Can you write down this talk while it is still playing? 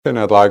And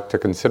I'd like to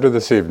consider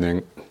this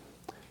evening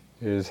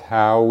is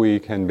how we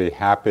can be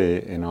happy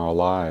in our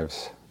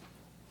lives,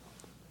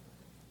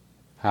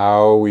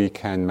 how we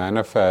can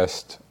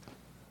manifest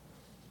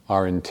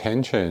our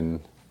intention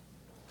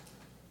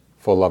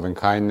for loving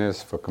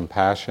kindness, for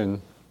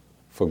compassion,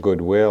 for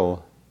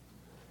goodwill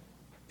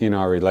in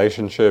our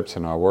relationships,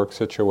 in our work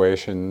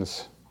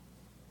situations,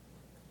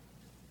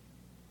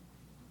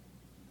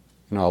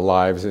 in our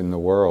lives in the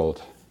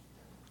world.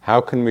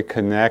 How can we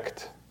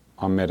connect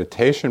our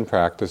meditation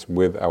practice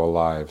with our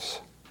lives?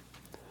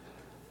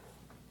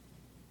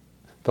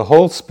 The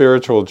whole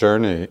spiritual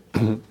journey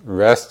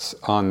rests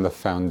on the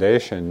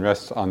foundation,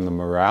 rests on the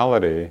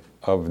morality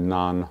of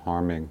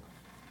non-harming.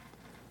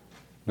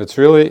 It's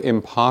really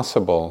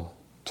impossible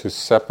to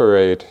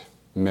separate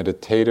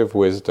meditative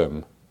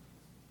wisdom,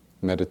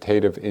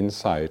 meditative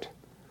insight,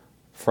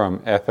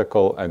 from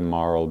ethical and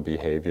moral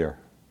behavior.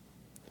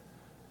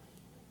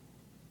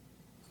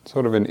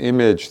 Sort of an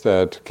image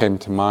that came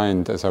to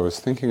mind as I was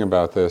thinking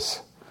about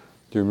this.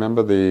 Do you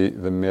remember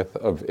the myth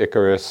of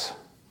Icarus,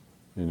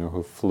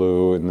 who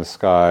flew in the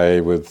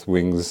sky with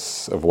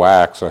wings of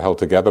wax or held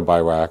together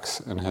by wax,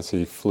 and as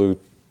he flew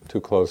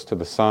too close to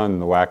the sun,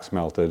 the wax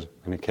melted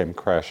and he came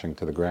crashing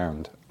to the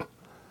ground.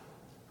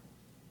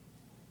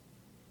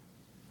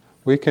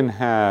 We can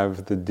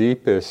have the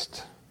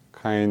deepest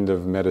kind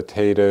of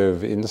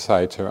meditative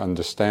insights or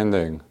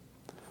understanding,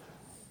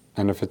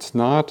 and if it's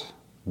not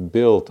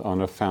built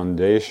on a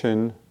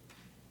foundation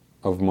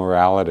of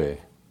morality,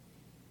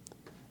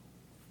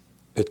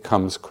 it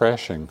comes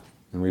crashing.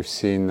 And we've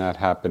seen that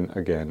happen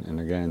again and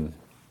again.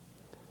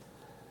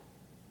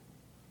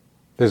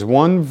 There's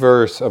one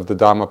verse of the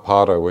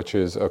Dhammapada, which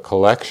is a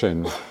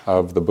collection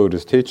of the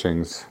Buddha's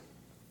teachings,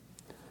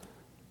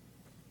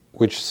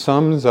 which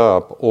sums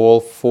up all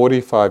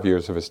 45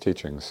 years of his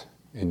teachings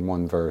in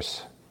one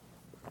verse.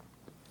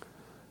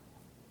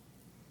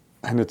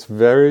 And it's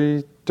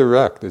very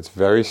direct, it's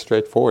very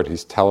straightforward.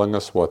 He's telling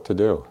us what to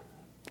do.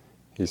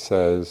 He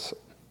says,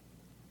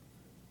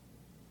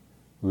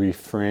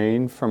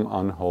 refrain from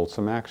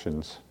unwholesome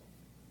actions.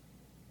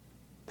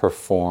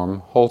 Perform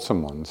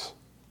wholesome ones.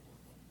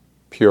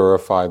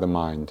 Purify the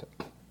mind.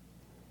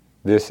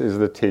 This is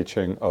the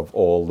teaching of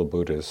all the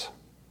Buddhas.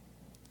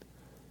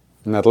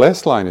 And that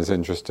last line is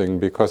interesting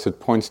because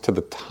it points to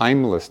the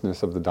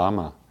timelessness of the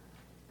Dhamma.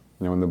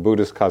 In the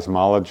Buddhist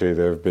cosmology,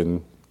 there have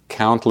been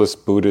countless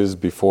Buddhas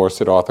before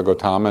Siddhartha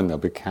Gautama, and there'll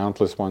be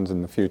countless ones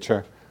in the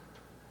future.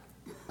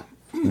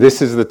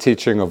 This is the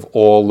teaching of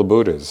all the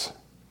Buddhas.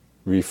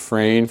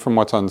 Refrain from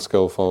what's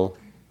unskillful,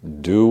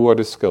 do what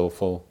is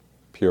skillful,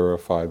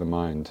 purify the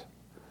mind.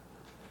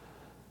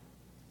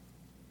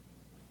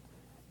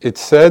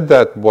 It's said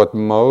that what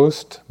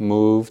most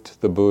moved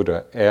the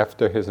Buddha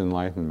after his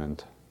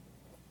enlightenment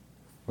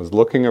was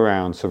looking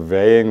around,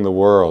 surveying the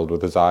world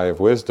with his eye of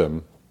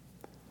wisdom,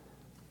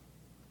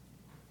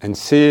 and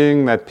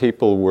seeing that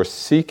people were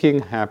seeking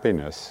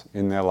happiness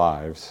in their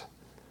lives,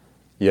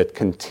 yet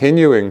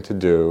continuing to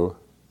do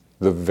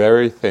the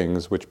very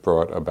things which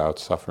brought about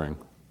suffering.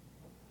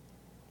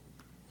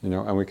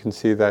 And we can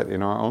see that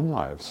in our own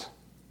lives.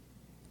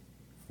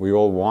 We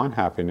all want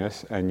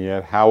happiness, and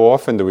yet how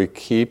often do we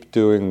keep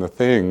doing the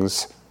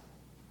things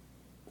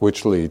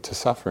which lead to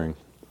suffering?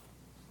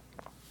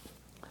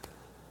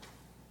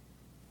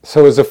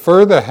 So as a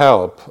further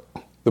help,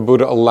 the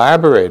Buddha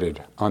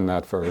elaborated on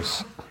that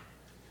verse,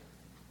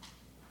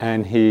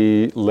 and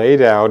he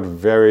laid out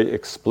very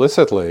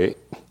explicitly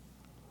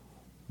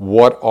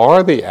what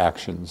are the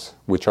actions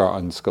which are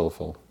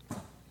unskillful?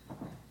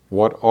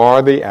 What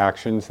are the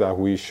actions that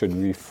we should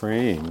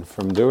refrain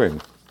from doing?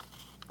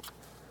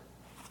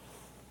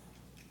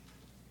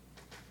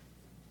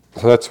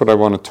 So that's what I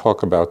want to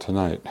talk about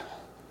tonight.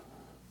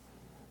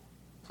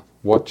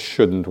 What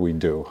shouldn't we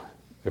do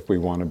if we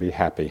want to be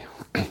happy?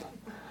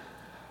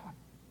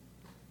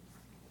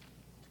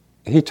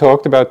 He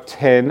talked about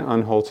 10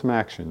 unwholesome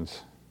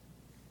actions.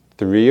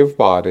 3 of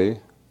body,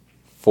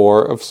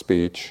 4 of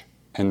speech,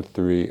 and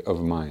 3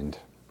 of mind.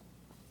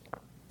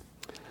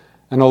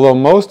 And although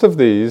most of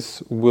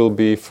these will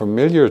be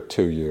familiar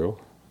to you,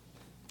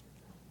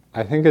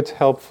 I think it's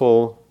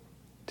helpful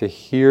to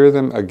hear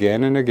them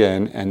again and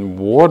again and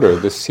water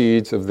the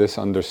seeds of this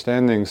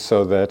understanding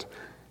so that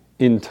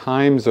in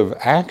times of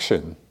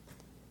action,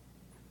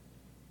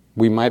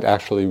 we might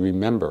actually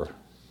remember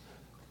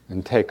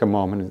and take a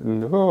moment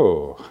and,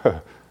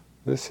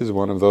 this is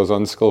one of those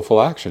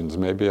unskillful actions.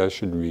 Maybe I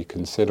should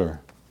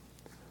reconsider.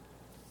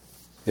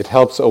 It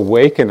helps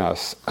awaken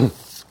us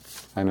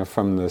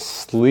from the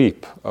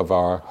sleep of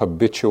our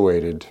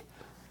habituated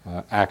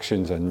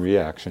actions and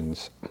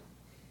reactions.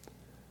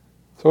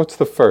 So what's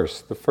the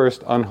first? The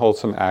first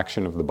unwholesome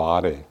action of the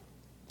body?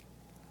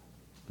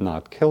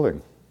 Not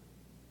killing.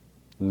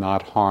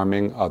 Not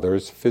harming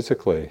others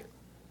physically.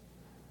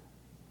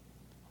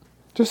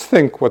 Just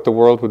think what the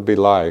world would be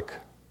like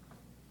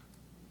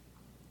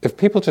if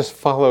people just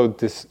followed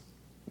this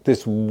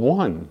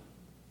one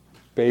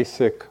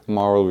basic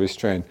moral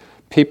restraint.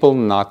 People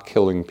not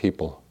killing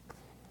people.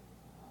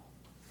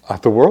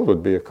 The world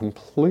would be a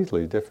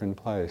completely different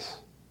place.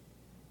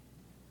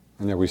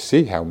 And yet we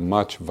see how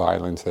much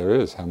violence there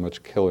is, how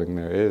much killing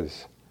there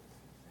is.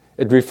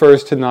 It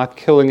refers to not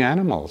killing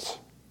animals,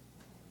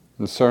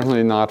 and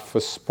certainly not for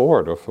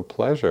sport or for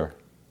pleasure.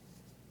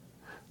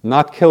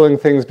 Not killing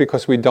things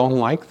because we don't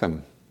like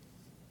them,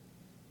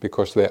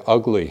 because they're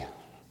ugly.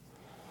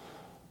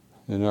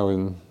 You know,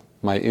 in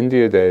my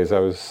India days, I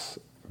was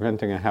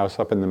renting a house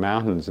up in the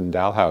mountains in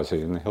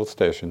Dalhousie, in the hill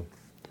station.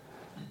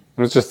 It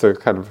was just a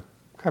kind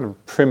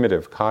of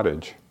primitive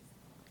cottage.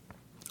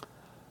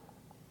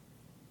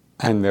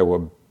 And there were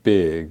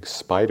big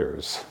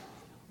spiders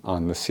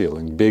on the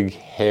ceiling, big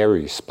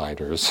hairy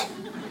spiders.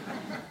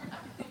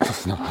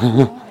 You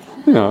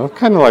know,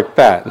 kind of like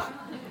that.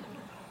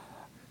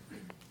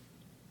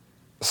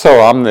 So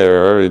I'm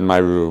there in my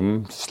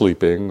room,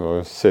 sleeping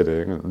or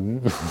sitting,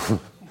 and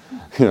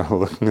you know,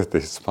 looking at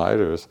these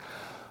spiders.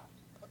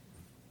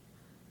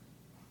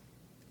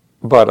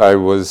 But I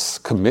was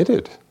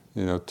committed,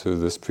 you know, to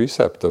this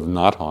precept of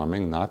not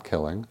harming, not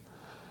killing.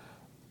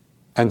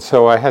 And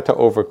so I had to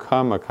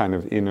overcome a kind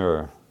of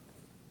inner,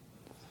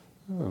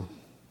 it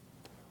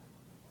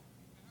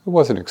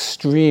wasn't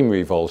extreme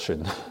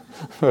revulsion,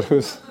 but it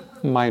was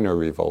minor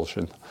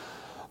revulsion.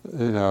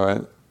 You know,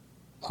 and,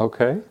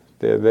 okay,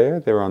 they're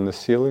there, they're on the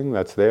ceiling,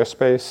 that's their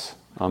space.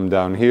 I'm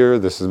down here,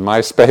 this is my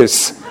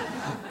space.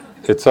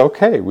 It's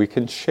okay, we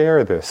can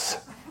share this.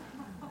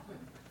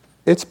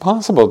 It's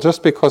possible,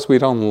 just because we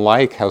don't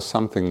like how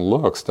something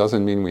looks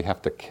doesn't mean we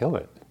have to kill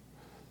it.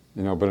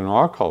 You know, but in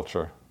our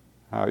culture,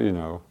 how, you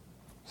know,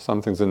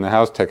 something's in the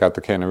house, take out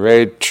the can of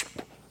Raid,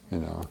 you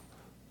know,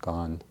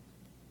 gone.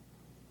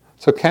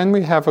 So can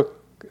we have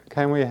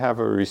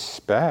a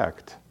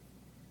respect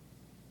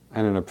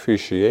and an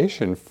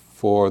appreciation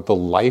for the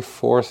life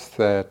force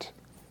that,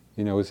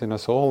 you know, is in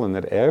us all, and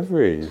that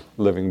every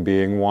living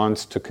being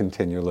wants to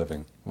continue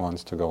living,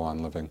 wants to go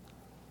on living.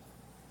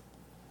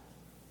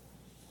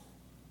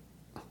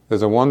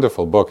 There's a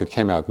wonderful book, it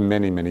came out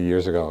many, many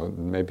years ago,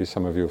 maybe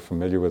some of you are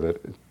familiar with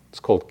it. It's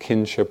called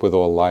Kinship with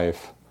All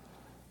Life.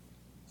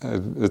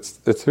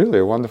 It's really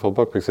a wonderful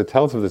book because it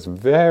tells of this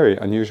very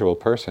unusual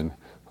person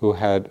who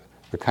had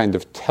the kind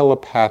of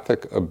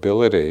telepathic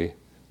ability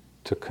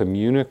to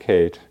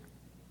communicate,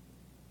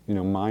 you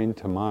know, mind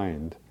to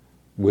mind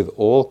with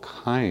all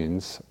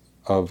kinds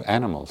of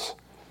animals,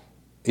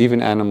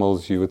 even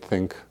animals you would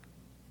think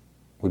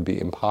would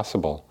be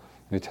impossible.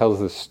 And he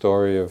tells this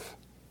story of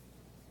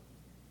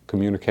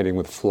communicating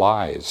with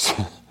flies.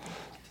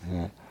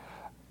 Yeah.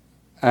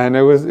 And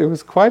it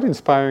was quite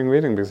inspiring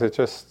reading because it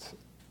just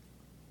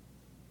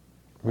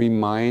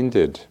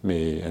reminded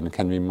me and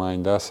can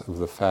remind us of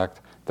the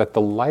fact that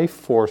the life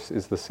force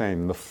is the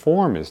same, the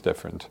form is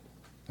different,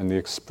 and the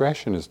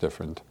expression is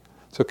different.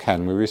 So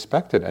can we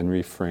respect it and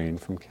refrain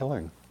from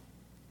killing?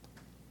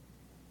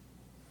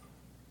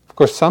 Of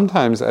course,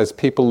 sometimes as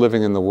people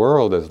living in the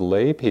world, as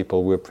lay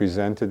people, we're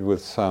presented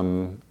with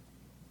some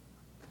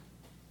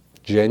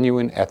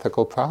genuine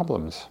ethical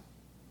problems.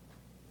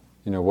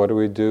 You know, what do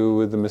we do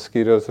with the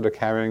mosquitoes that are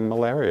carrying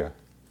malaria?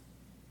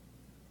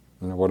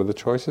 You know, what are the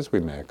choices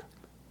we make?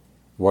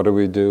 What do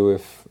we do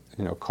if,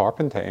 you know,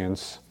 carpenter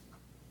ants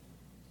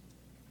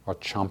are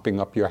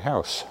chomping up your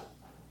house?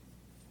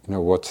 You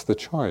know, what's the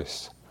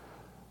choice?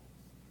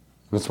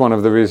 It's one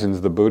of the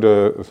reasons the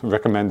Buddha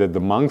recommended the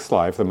monk's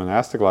life, the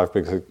monastic life,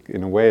 because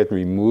in a way it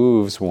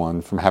removes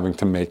one from having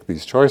to make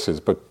these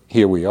choices, but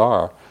here we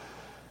are.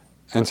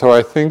 And so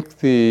I think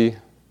the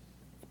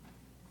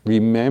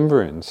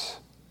remembrance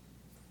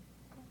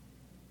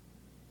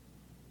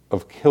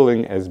of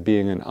killing as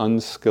being an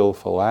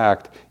unskillful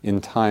act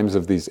in times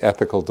of these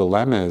ethical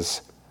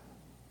dilemmas,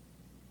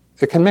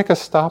 it can make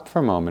us stop for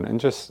a moment and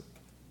just,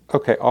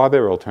 okay, are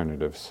there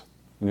alternatives?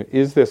 You know,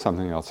 is there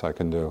something else I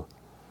can do?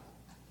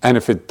 And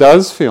if it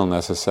does feel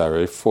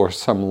necessary for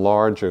some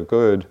larger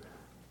good,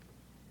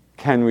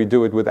 can we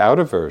do it without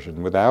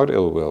aversion, without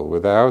ill will,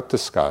 without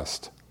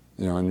disgust?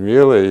 You know, and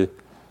really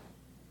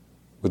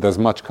with as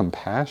much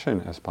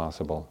compassion as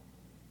possible.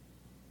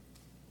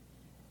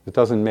 It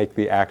doesn't make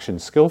the action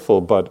skillful,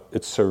 but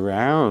it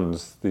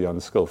surrounds the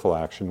unskillful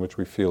action, which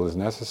we feel is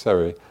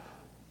necessary,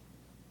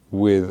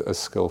 with a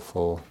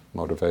skillful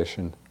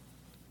motivation.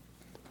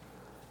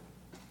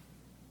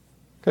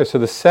 Okay, so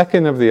the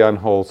second of the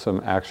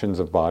unwholesome actions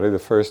of body, the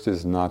first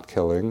is not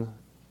killing,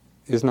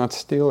 is not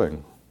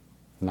stealing,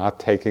 not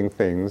taking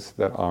things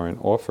that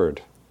aren't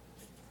offered,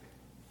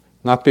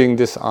 not being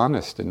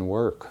dishonest in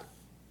work.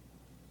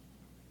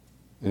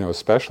 You know,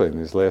 especially in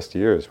these last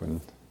years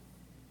when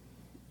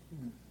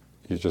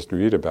you just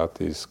read about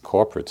these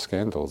corporate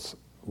scandals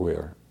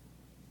where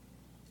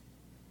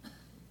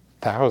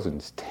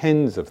thousands,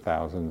 tens of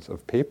thousands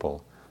of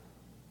people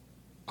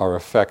are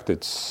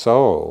affected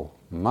so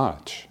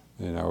much.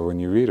 You know, when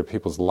you read of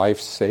people's life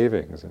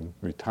savings and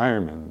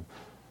retirement,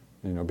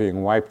 you know,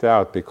 being wiped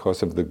out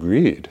because of the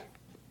greed,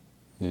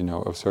 you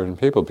know, of certain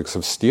people, because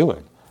of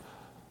stealing.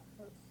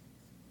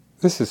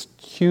 This is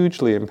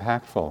hugely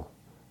impactful.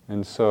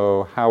 And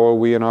so how are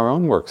we in our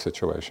own work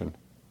situation?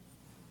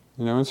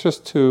 You know, it's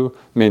just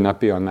may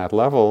not be on that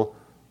level,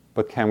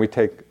 but can we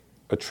take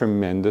a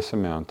tremendous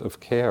amount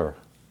of care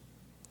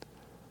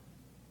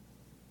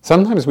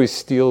Sometimes we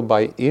steal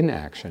by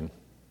inaction.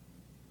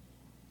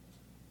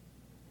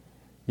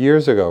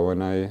 Years ago,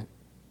 when I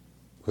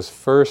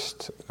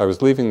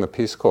was leaving the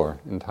Peace Corps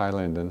in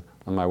Thailand, and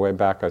on my way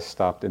back I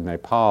stopped in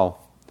Nepal,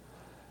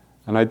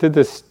 and I did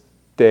this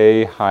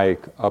day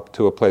hike up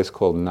to a place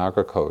called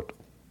Nagarkot,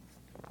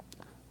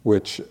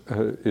 which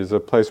is a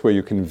place where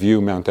you can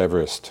view Mount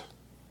Everest.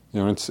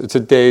 It's a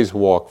day's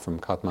walk from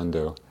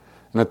Kathmandu.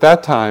 And at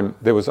that time,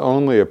 there was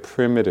only a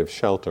primitive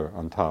shelter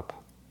on top,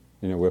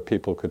 where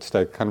people could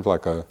stay, kind of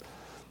like a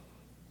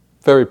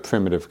very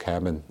primitive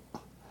cabin.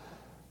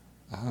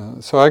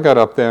 So I got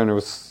up there, and it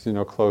was,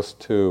 close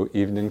to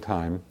evening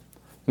time.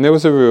 And there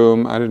was a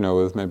room, I don't know,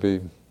 with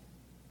maybe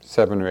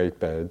 7 or 8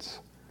 beds.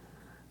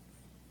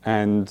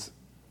 And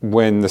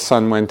when the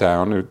sun went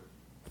down,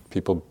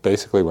 people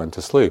basically went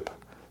to sleep.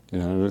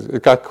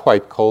 It got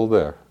quite cold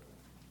there.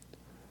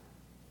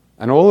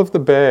 And all of the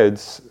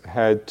beds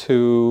had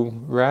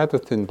 2 rather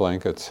thin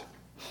blankets.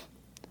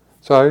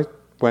 So I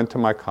went to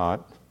my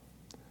cot,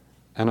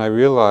 and I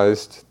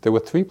realized there were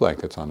 3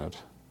 blankets on it.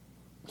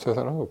 So I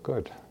thought, oh,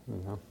 good.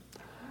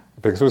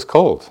 Because it was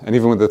cold. And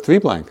even with the 3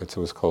 blankets, it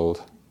was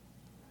cold.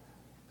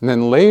 And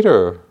then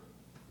later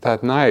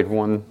that night,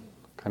 one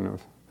kind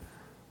of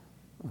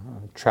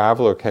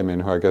traveler came in,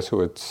 who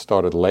had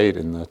started late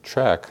in the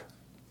trek,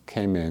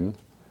 came in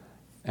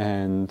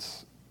and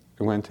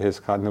went to his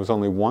cot, and there was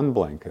only 1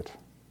 blanket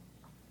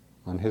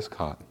on his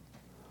cot.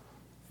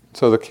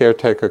 So the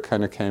caretaker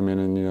kind of came in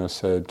and,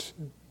 said,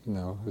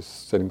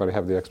 does anybody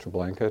have the extra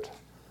blanket?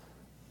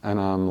 And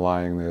I'm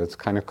lying there, it's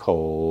kind of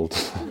cold.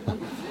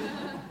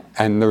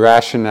 And the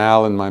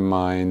rationale in my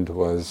mind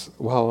was,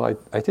 well,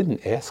 I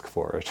didn't ask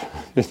for it.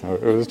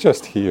 It was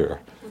just here.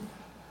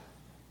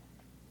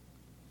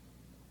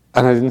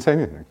 And I didn't say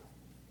anything.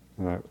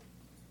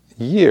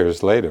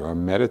 Years later,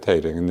 I'm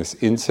meditating, and this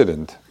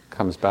incident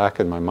comes back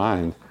in my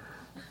mind.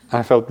 And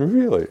I felt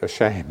really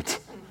ashamed.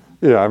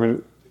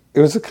 It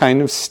was a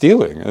kind of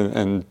stealing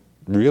and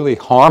really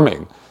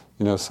harming,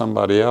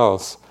 somebody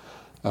else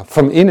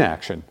from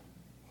inaction,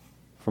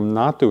 from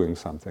not doing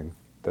something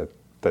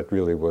that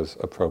really was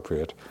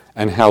appropriate,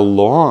 and how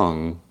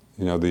long,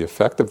 the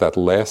effect of that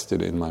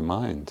lasted in my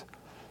mind.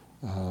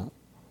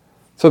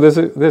 So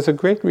there's a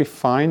great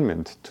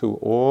refinement to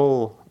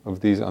all of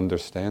these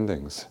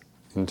understandings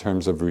in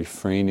terms of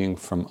refraining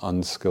from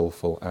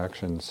unskillful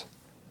actions.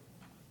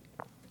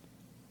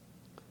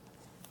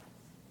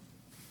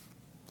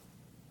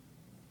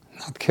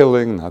 Not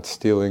killing, not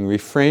stealing,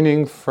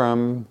 refraining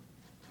from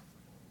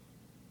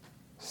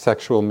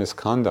sexual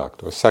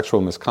misconduct, or sexual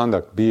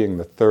misconduct being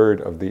the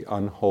 3rd of the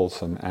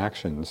unwholesome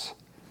actions.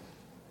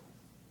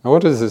 Now,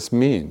 what does this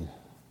mean?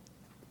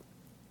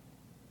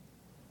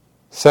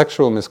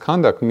 Sexual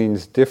misconduct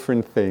means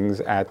different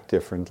things at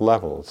different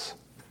levels.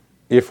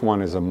 If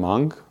one is a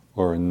monk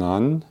or a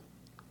nun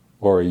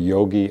or a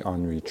yogi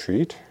on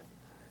retreat,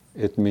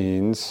 it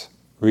means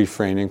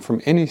refraining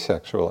from any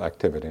sexual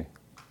activity.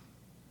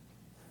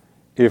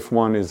 If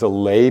one is a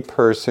lay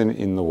person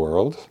in the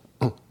world,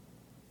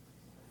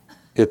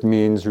 it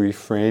means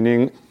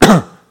refraining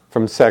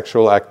from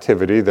sexual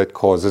activity that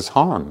causes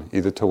harm,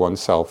 either to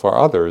oneself or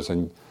others.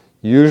 And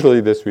usually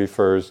this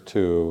refers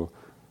to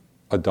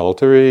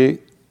adultery,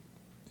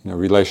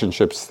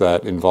 relationships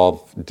that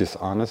involve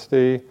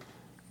dishonesty,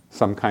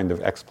 some kind of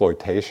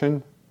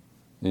exploitation,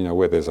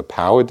 where there's a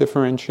power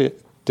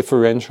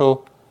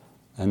differential,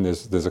 and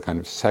there's a kind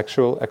of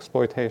sexual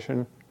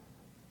exploitation.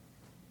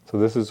 So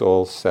this is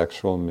all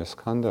sexual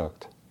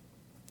misconduct.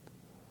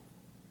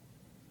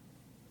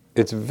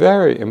 It's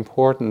very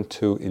important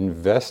to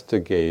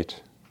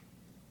investigate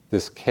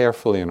this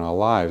carefully in our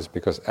lives,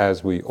 because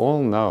as we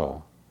all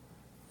know,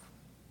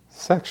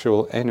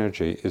 sexual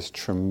energy is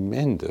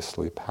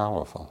tremendously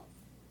powerful.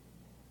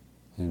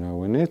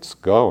 When it's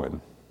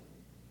going,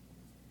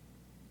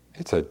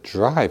 it's a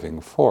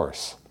driving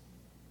force,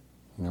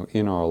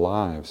 in our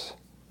lives.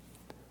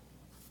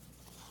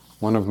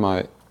 One of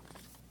my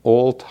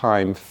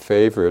all-time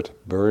favorite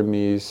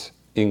Burmese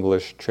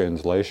English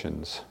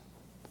translations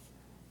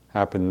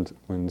happened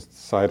when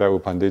Sayadaw U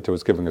Pandita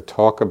was giving a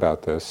talk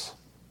about this.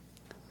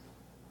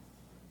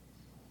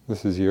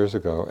 This is years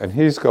ago. And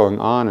he's going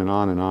on and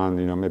on and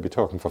on, maybe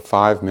talking for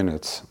 5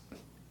 minutes.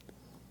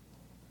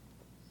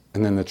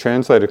 And then the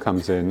translator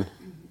comes in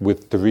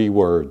with 3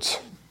 words.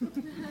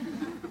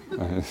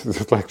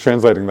 It's like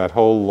translating that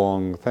whole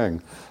long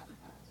thing.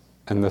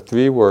 And the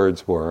 3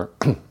 words were,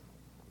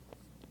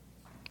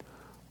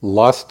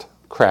 lust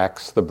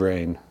cracks the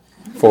brain.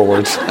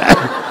 Forwards.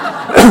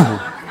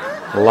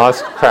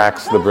 Lust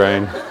cracks the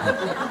brain.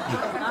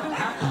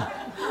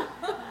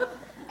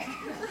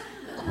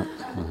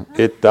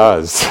 It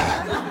does.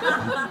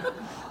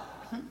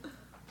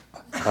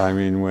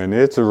 When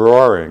it's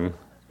roaring,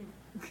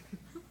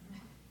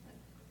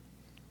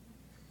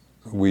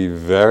 we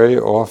very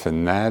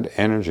often, that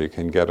energy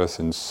can get us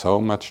in so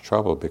much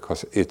trouble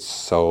because it's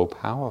so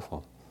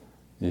powerful,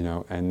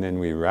 and then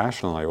we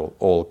rationalize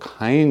all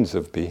kinds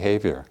of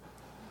behavior,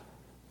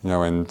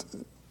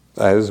 and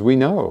as we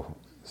know,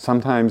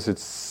 sometimes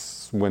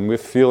it's when we're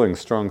feeling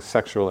strong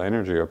sexual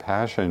energy or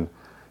passion,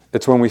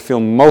 it's when we feel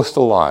most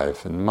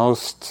alive and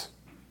most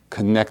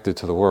connected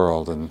to the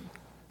world, and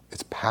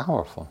it's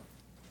powerful.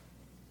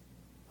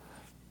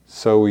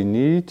 So we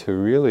need to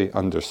really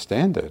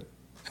understand it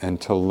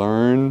and to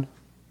learn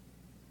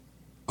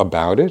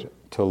about it,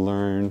 to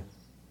learn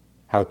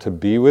how to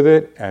be with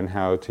it and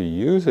how to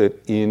use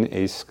it in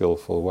a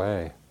skillful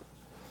way.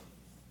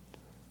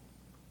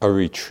 A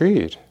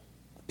retreat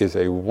is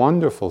a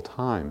wonderful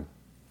time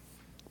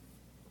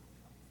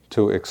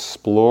to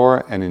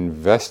explore and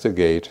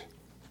investigate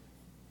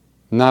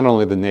not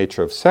only the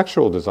nature of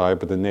sexual desire,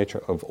 but the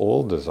nature of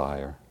all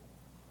desire.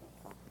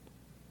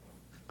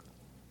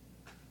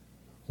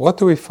 What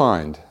do we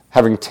find?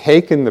 Having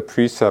taken the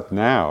precept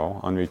now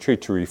on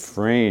retreat to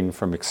refrain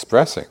from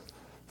expressing,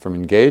 from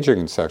engaging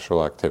in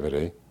sexual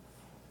activity,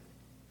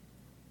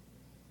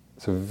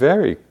 it's a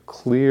very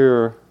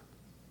clear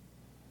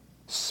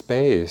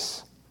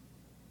space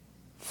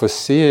for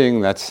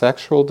seeing that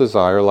sexual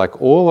desire,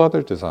 like all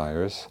other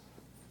desires,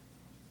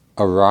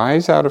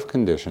 arise out of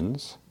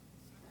conditions,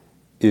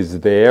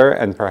 is there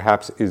and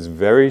perhaps is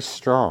very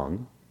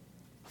strong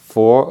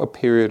for a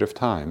period of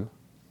time,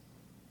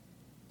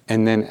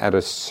 and then at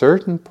a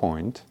certain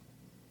point,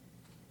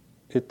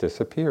 it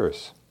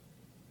disappears.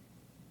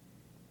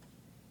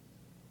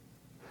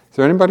 Is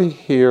there anybody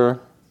here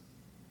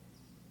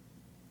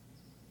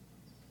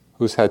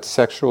who's had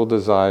sexual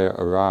desire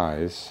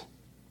arise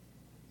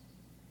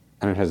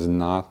and it has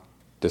not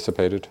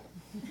dissipated?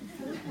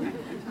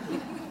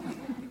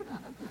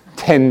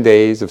 10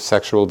 days of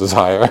sexual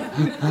desire.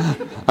 I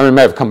mean, it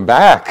may have come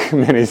back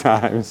many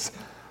times,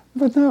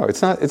 but no,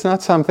 it's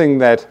not something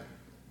that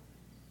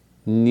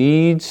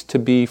needs to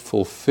be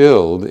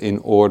fulfilled in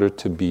order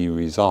to be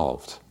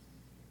resolved.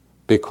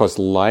 Because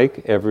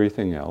like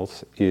everything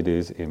else, it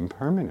is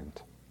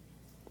impermanent.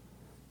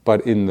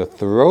 But in the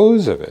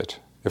throes of it,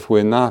 if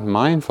we're not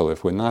mindful,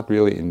 if we're not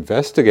really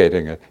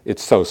investigating it,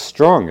 it's so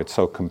strong, it's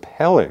so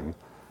compelling,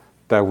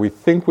 that we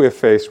think we're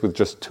faced with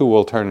just two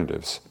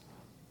alternatives.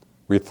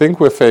 We think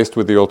we're faced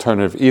with the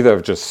alternative either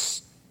of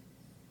just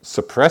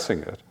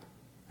suppressing it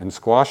and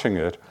squashing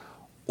it,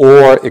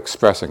 or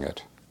expressing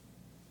it.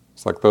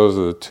 It's like those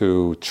are the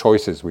two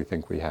choices we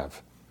think we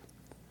have.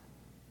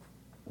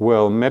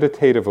 Well,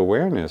 meditative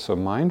awareness or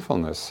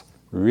mindfulness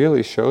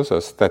really shows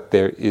us that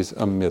there is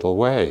a middle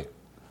way.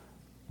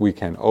 We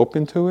can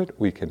open to it,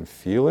 we can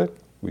feel it,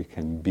 we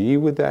can be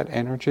with that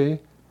energy,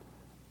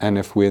 and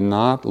if we're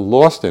not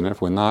lost in it,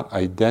 if we're not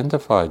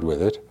identified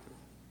with it,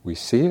 we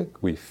see it,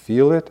 we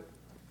feel it,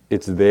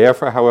 it's there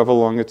for however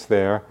long it's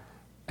there,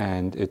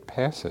 and it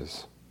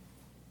passes.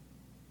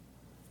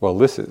 Well,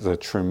 this is a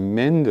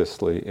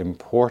tremendously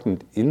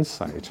important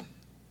insight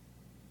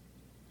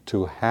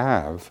to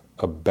have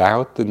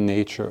about the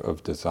nature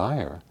of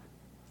desire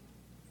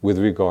with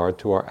regard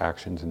to our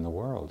actions in the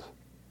world.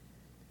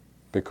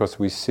 Because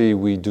we see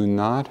we do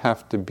not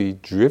have to be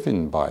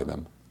driven by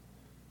them.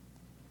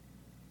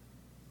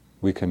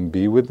 We can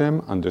be with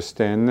them,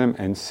 understand them,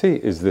 and see,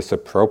 is this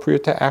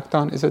appropriate to act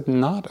on? Is it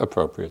not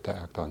appropriate to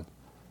act on?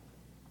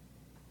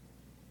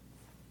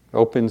 It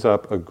opens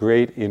up a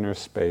great inner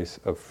space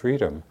of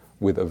freedom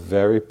with a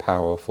very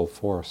powerful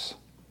force.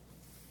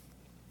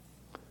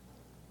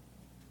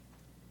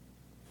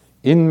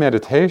 In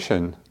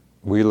meditation,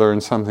 we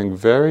learn something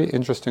very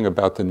interesting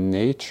about the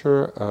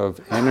nature of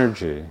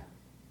energy.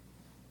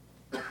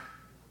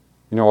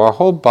 You know, our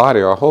whole body,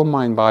 our whole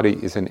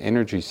mind-body is an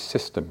energy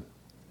system.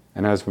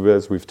 And as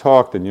we've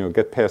talked and,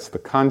 get past the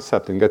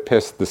concept and get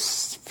past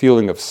this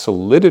feeling of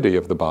solidity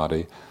of the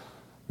body,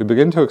 we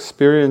begin to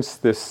experience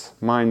this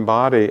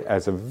mind-body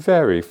as a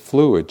very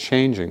fluid,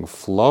 changing,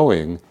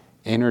 flowing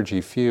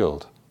energy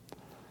field.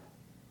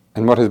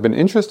 And what has been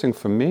interesting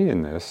for me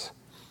in this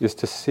is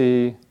to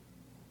see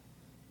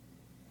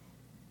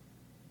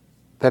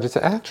that it's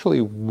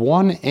actually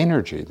one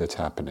energy that's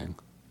happening,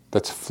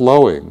 that's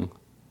flowing,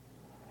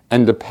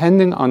 and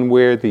depending on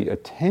where the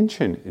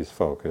attention is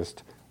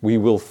focused, we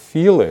will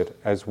feel it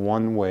as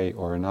one way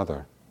or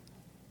another.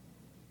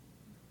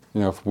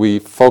 If we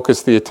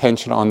focus the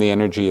attention on the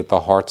energy at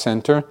the heart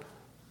center,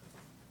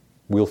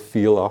 we'll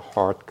feel a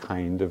heart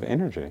kind of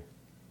energy.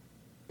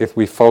 If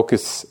we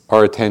focus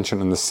our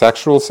attention on the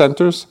sexual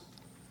centers,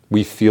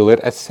 we feel it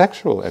as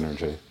sexual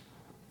energy.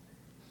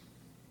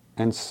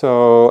 And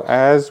so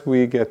as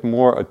we get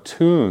more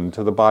attuned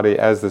to the body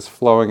as this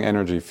flowing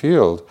energy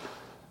field,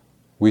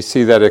 we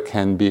see that it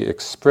can be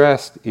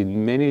expressed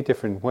in many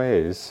different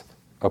ways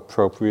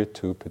appropriate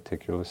to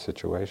particular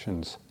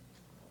situations.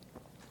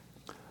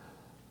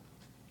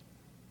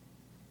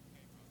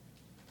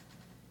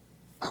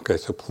 Okay,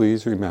 so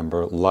please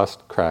remember,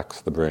 lust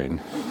cracks the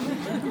brain.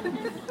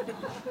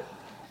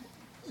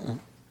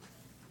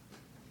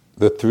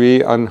 The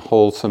three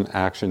unwholesome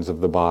actions of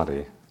the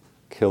body: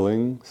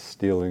 killing,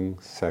 stealing,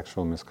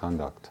 sexual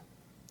misconduct.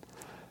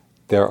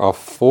 There are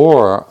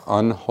 4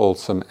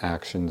 unwholesome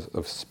actions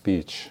of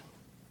speech.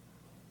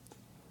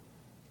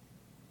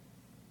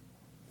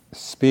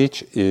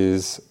 Speech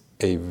is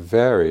a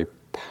very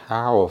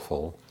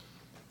powerful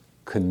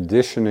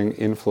conditioning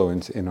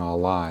influence in our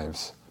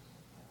lives.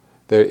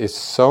 There is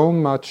so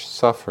much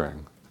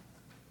suffering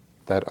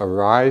that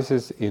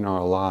arises in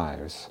our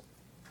lives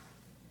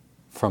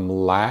from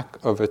lack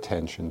of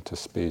attention to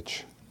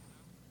speech.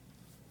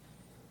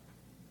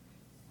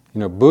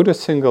 The Buddha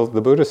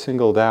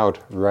singled out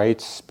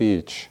right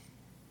speech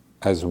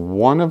as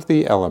one of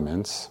the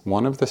elements,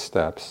 one of the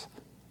steps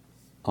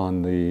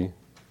on the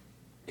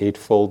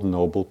Eightfold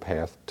Noble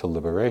Path to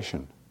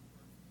liberation.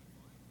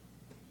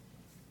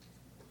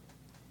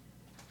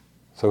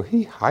 So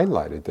he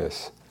highlighted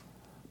this.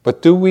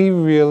 But do we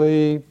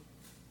really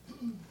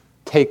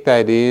take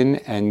that in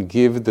and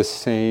give the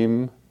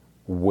same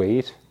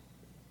weight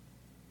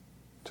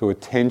to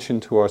attention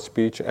to our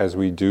speech as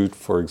we do,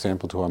 for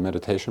example, to our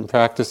meditation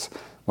practice,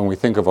 when we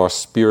think of our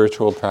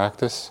spiritual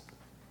practice?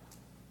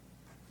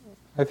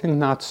 I think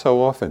not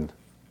so often.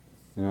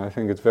 I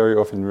think it's very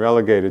often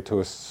relegated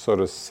to a sort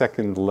of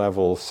second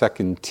level,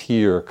 second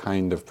tier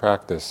kind of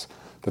practice,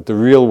 that the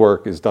real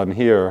work is done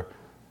here.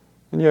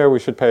 And yeah, we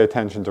should pay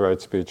attention to right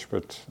speech,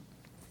 but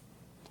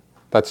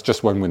that's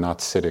just when we're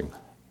not sitting.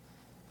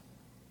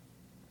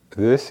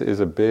 This is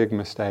a big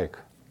mistake.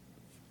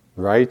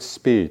 Right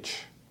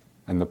speech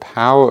and the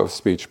power of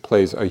speech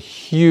plays a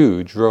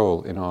huge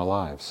role in our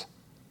lives.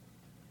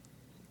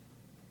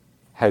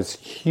 Has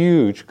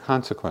huge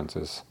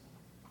consequences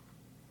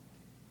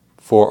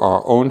for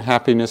our own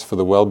happiness, for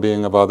the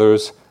well-being of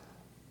others,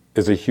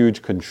 is a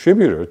huge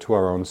contributor to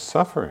our own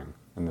suffering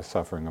and the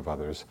suffering of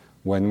others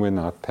when we're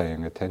not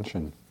paying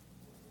attention.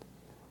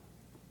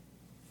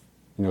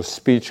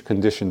 Speech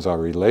conditions our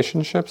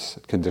relationships,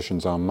 it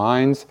conditions our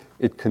minds,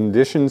 it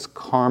conditions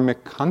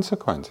karmic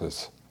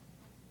consequences.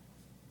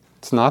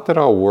 It's not that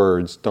our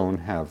words don't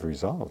have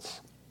results.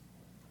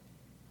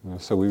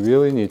 So we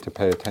really need to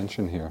pay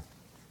attention here.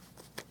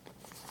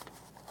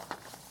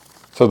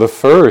 So the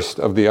first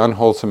of the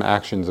unwholesome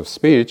actions of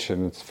speech,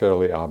 and it's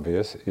fairly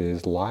obvious,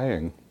 is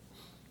lying.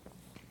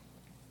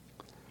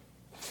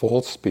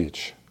 False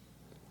speech.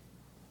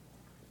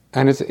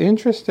 And it's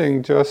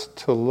interesting just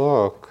to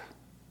look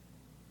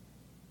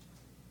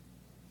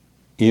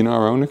in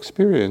our own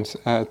experience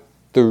at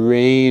the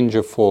range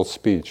of false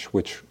speech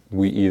which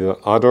we either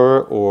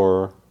utter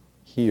or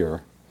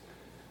hear.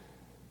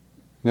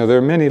 Now there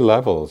are many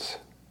levels.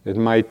 It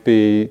might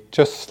be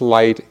just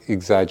slight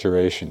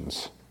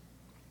exaggerations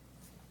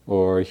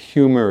or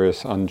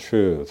humorous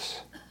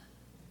untruths,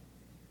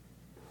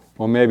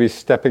 or maybe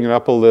stepping it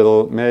up a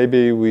little,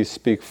 maybe we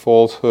speak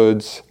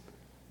falsehoods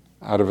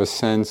out of a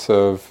sense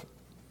of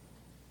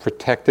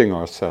protecting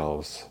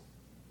ourselves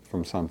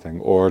from something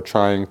or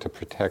trying to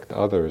protect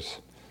others.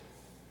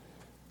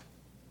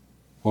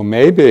 Or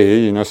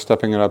maybe,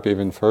 stepping it up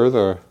even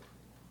further,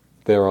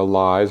 there are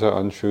lies or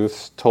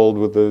untruths told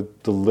with a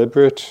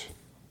deliberate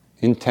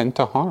intent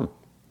to harm,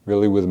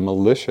 really with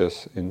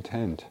malicious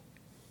intent,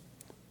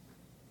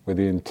 where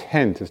the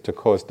intent is to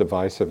cause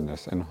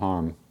divisiveness and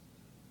harm.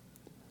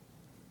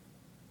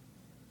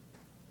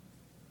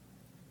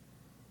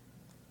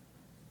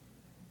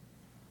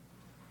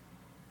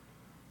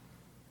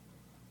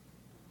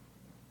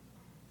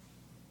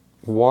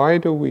 Why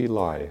do we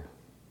lie?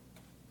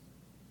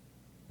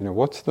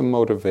 What's the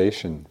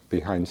motivation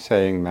behind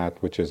saying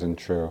that which isn't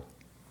true?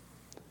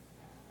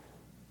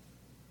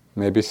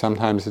 Maybe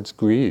sometimes it's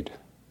greed.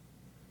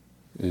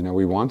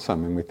 We want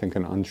something and we think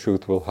an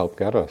untruth will help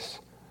get us.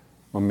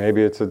 Or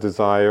maybe it's a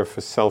desire for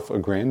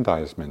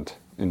self-aggrandizement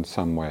in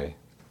some way.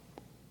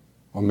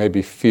 Or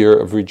maybe fear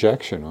of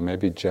rejection, or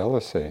maybe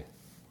jealousy.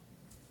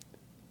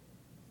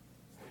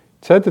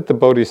 It said that the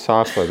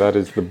Bodhisattva, that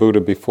is the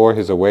Buddha before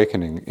his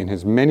awakening, in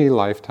his many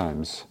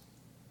lifetimes,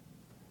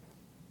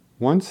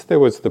 once there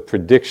was the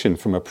prediction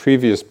from a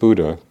previous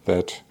Buddha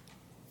that,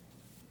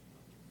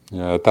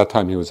 at that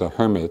time he was a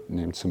hermit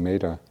named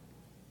Sumedha,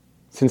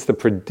 since the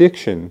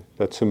prediction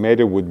that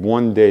Sumedha would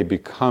one day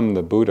become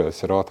the Buddha,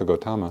 Siddhartha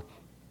Gautama,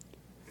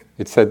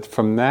 it said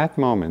from that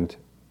moment,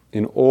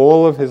 in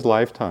all of his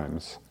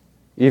lifetimes,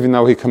 even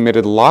though he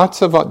committed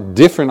lots of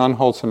different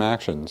unwholesome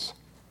actions,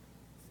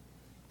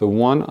 the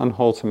one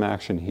unwholesome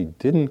action he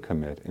didn't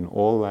commit in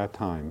all that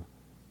time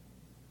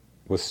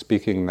was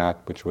speaking that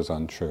which was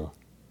untrue.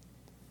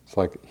 It's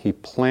like he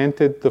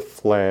planted the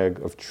flag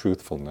of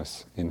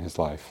truthfulness in his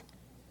life.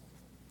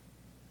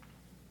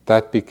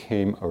 That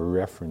became a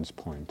reference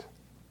point.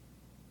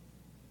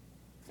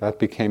 That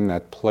became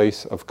that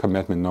place of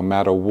commitment. No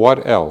matter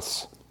what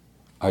else,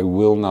 I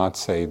will not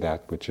say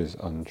that which is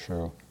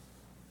untrue.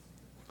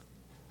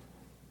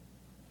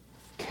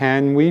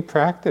 Can we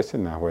practice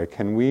in that way?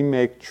 Can we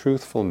make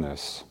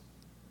truthfulness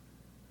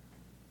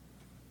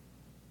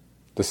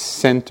the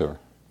center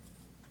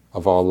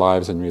of our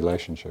lives and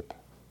relationship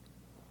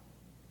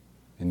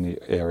in the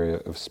area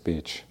of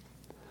speech?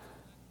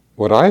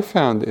 What I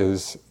found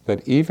is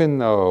that even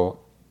though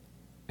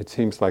it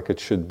seems like it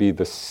should be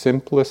the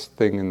simplest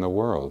thing in the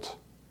world,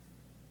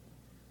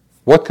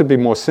 what could be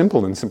more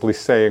simple than simply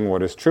saying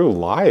what is true?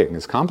 Lying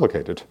is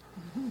complicated.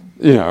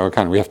 We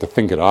have to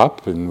think it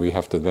up and we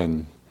have to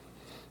then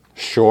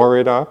shore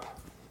it up.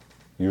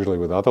 usually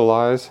with other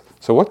lies.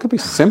 So what could be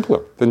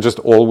simpler than just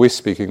always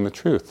speaking the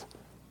truth?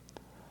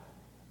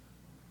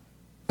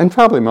 And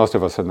probably most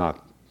of us are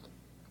not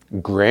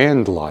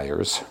grand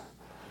liars,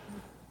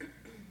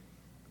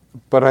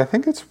 but I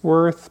think it's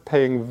worth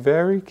paying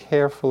very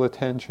careful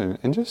attention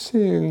and just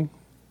seeing,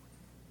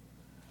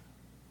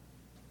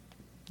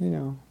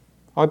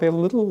 are they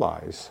little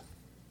lies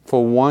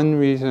for one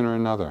reason or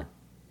another?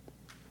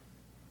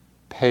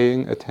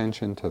 Paying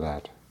attention to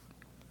that.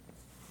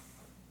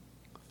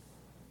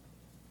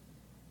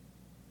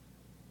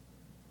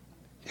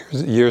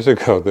 Years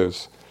ago,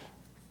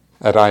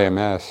 at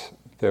IMS,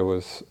 there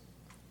was,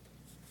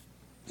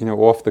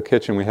 off the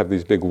kitchen we have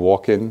these big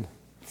walk-in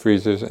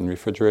freezers and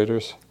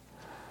refrigerators.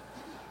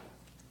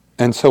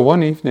 And so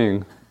one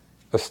evening,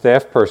 a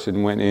staff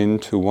person went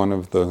into one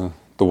of the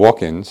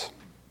walk-ins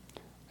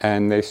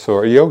and they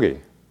saw a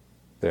yogi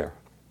there.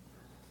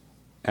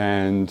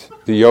 And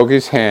the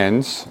yogi's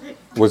hands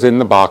was in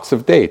the box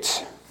of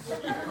dates.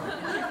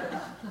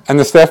 And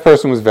the staff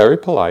person was very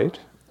polite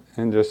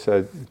and just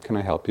said, "Can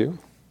I help you?"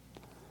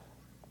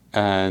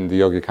 And the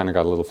yogi kind of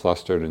got a little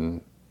flustered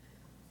and,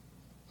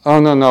 "Oh,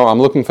 no, I'm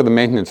looking for the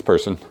maintenance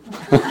person."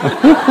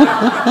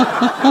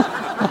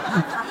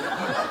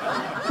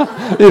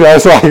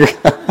 It's like,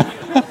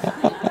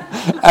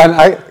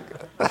 and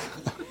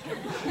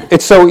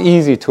it's so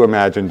easy to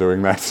imagine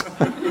doing that.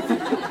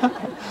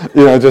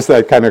 Just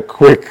that kind of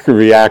quick,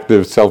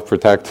 reactive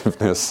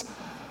self-protectiveness.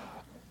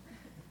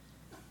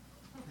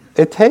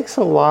 It takes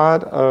a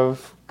lot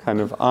of kind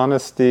of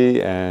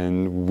honesty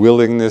and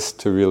willingness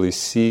to really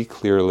see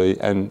clearly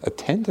and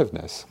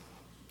attentiveness,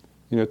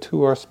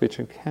 to our speech.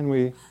 And can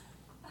we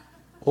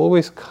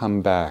always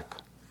come back,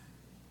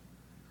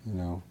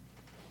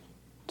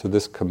 to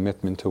this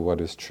commitment to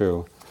what is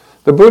true?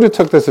 The Buddha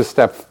took this a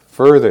step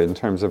further in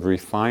terms of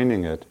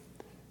refining it.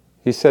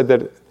 He said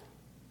that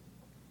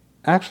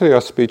actually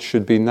our speech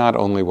should be not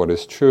only what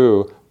is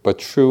true, but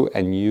true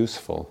and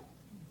useful.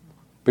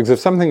 Because if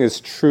something is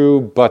true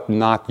but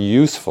not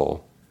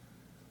useful,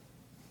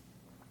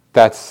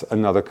 that's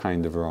another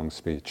kind of wrong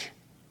speech.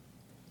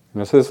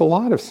 So there's a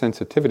lot of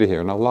sensitivity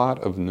here and a lot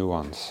of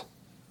nuance.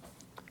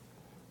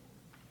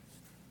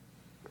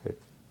 Okay.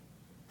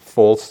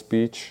 False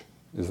speech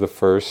is the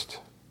first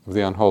of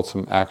the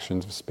unwholesome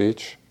actions of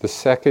speech. The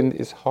second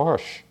is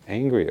harsh,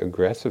 angry,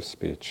 aggressive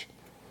speech.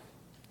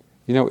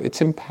 It's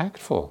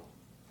impactful.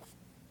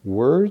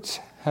 Words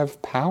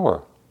have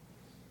power.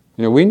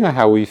 We know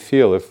how we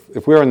feel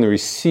if we're on the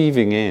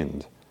receiving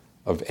end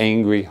of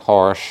angry,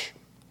 harsh,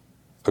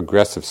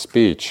 aggressive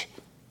speech.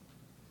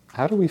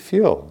 How do we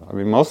feel?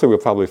 Mostly we'll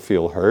probably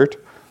feel hurt.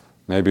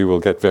 Maybe we'll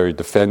get very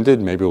defended.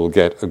 Maybe we'll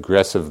get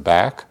aggressive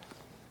back.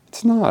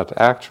 It's not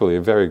actually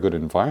a very good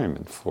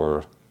environment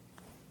for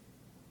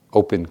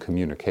open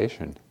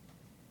communication.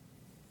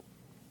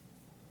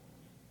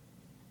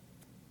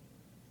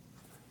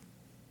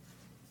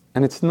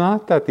 And it's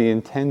not that the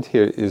intent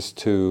here is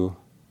to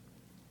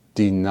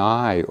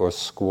deny or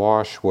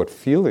squash what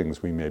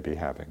feelings we may be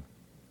having.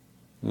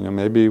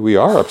 Maybe we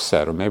are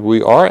upset or maybe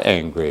we are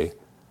angry,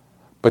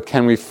 but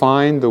can we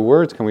find the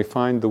words, can we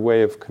find the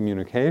way of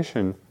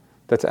communication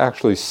that's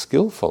actually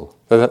skillful,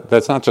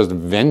 that's not just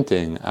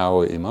venting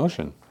our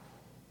emotion,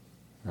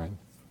 right?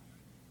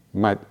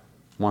 We might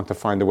want to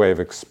find a way of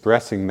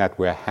expressing that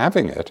we're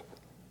having it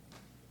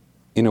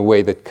in a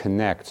way that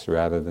connects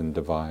rather than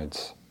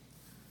divides.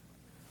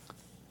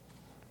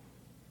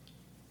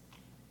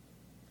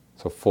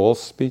 So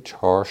false speech,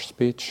 harsh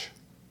speech.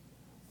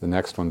 The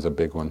next one's a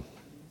big one.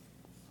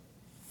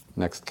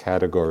 Next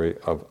category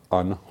of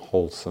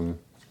unwholesome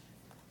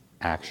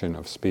action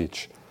of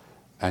speech.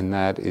 And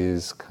that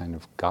is kind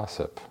of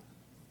gossip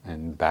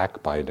and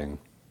backbiting.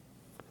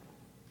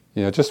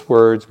 Just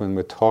words when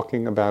we're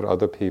talking about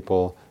other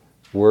people,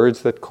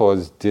 words that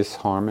cause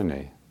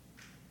disharmony.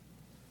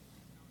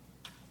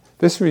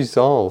 There's a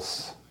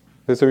result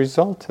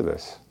to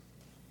this.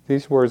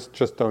 These words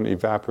just don't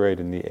evaporate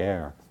in the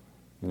air.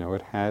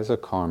 It has a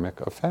karmic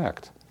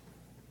effect.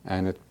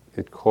 And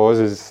it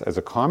causes, as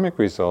a karmic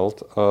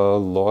result, a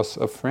loss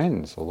of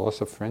friends, a loss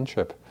of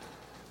friendship.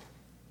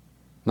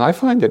 And I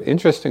find it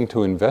interesting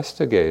to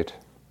investigate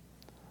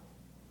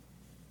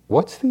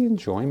what's the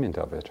enjoyment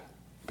of it?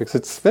 Because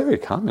it's very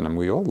common,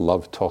 we all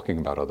love talking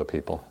about other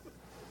people.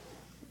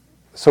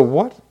 So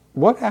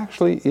what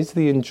actually is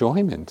the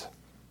enjoyment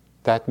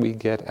that we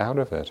get out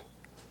of it?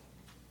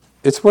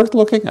 It's worth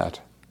looking at.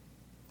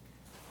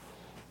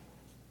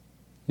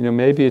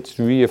 Maybe it's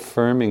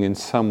reaffirming in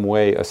some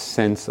way a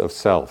sense of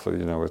self.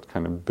 It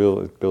kind of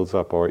builds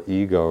up our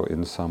ego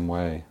in some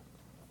way.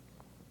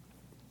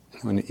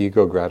 An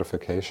ego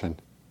gratification.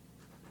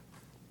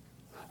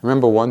 I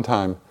remember one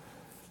time,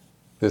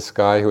 this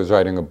guy who was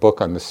writing a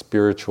book on the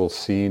spiritual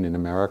scene in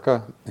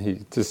America,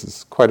 this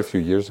is quite a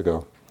few years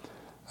ago,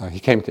 he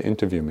came to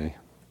interview me.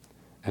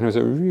 And it was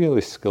a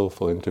really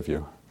skillful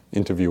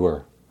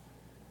interviewer.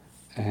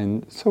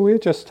 And so we were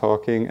just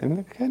talking, and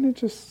it kind of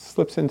just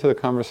slips into the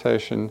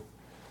conversation.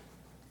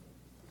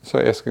 So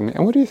asking me,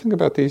 "And what do you think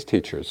about these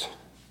teachers?"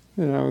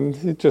 And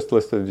he just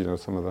listed,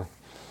 some of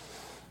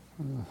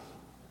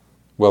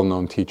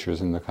well-known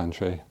teachers in the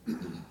country.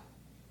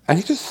 And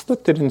he just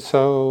slipped it in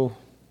so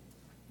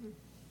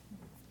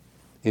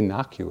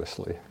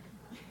innocuously.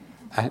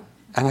 And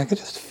I could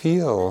just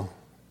feel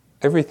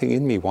everything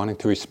in me wanting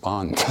to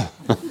respond.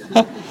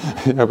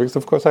 Because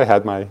of course I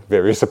had my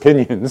various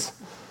opinions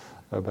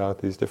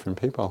about these different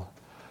people.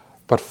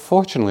 But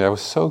fortunately, I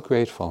was so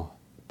grateful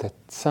that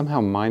somehow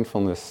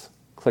mindfulness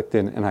clicked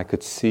in and I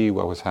could see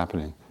what was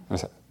happening. And I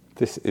said,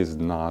 this is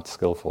not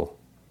skillful.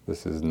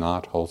 This is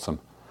not wholesome.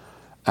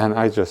 And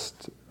I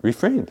just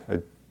refrained.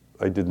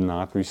 I did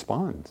not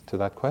respond to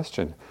that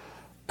question.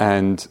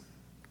 And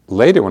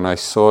later, when I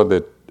saw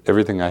that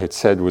everything I had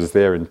said was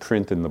there in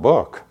print in the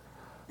book,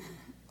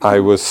 I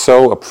was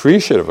so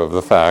appreciative of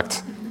the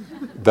fact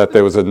that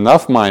there was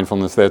enough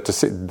mindfulness there to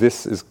see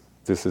this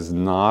is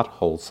not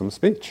wholesome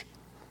speech.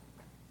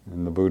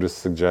 And the Buddha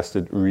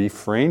suggested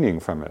refraining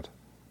from it.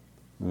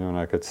 And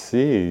I could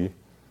see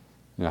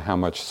how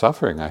much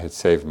suffering I had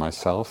saved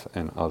myself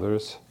and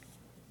others.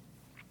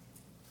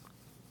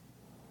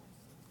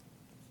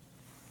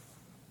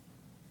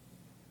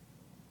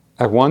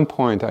 At one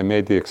point, I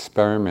made the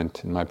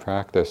experiment in my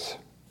practice.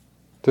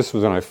 This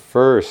was when I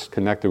first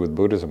connected with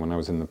Buddhism, when I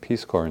was in the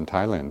Peace Corps in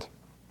Thailand.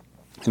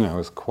 I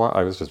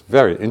was just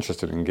very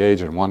interested,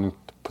 engaged, and wanting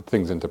to put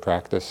things into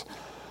practice.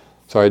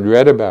 So I'd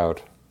read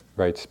about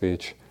right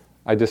speech.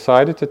 I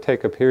decided to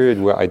take a period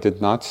where I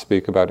did not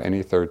speak about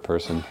any third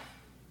person.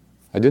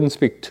 I didn't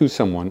speak to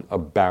someone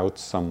about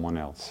someone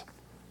else.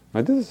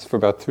 I did this for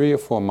about 3 or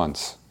 4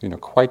 months,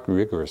 quite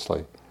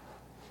rigorously.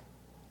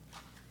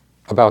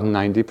 About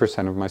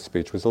 90% of my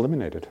speech was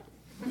eliminated.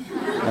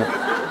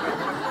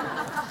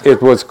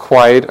 It was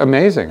quite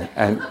amazing.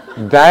 And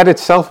that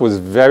itself was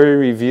very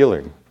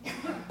revealing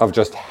of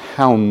just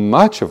how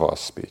much of our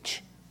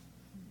speech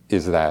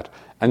is that.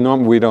 And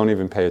normally we don't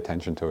even pay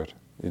attention to it.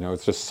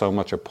 It's just so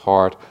much a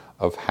part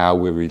of how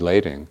we're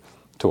relating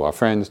to our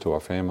friends, to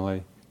our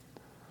family.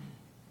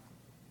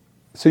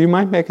 So you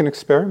might make an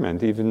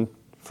experiment, even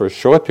for a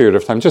short period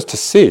of time, just to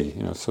see.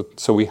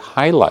 So we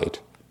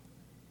highlight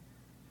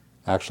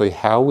actually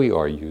how we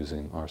are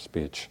using our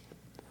speech.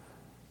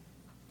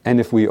 And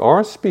if we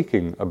are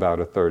speaking about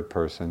a third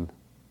person,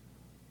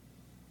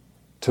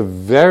 to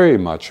very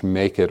much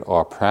make it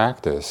our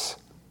practice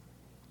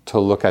to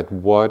look at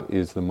what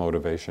is the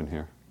motivation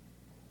here.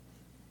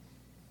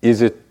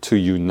 Is it to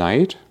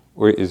unite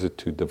or is it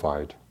to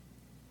divide?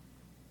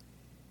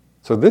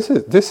 So this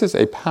is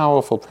a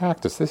powerful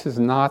practice. This is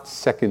not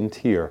second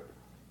tier.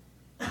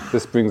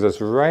 This brings us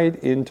right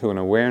into an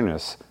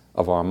awareness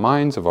of our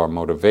minds, of our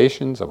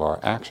motivations, of our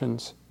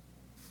actions.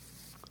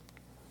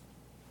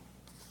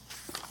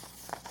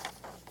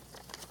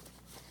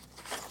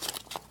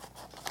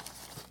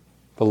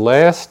 The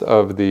last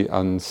of the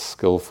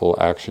unskillful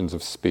actions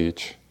of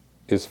speech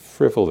is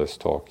frivolous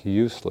talk,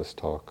 useless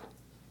talk.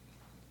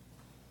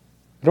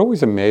 It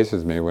always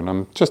amazes me when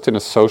I'm just in a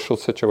social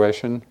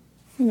situation,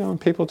 and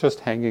people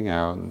just hanging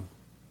out, and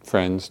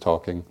friends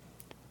talking,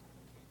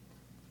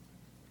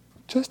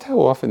 just how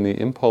often the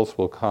impulse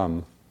will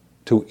come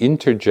to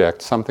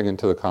interject something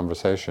into the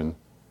conversation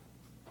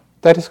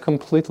that is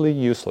completely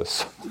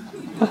useless.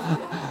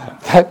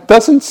 That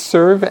doesn't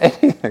serve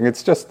anything.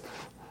 It's just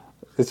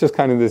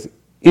kind of this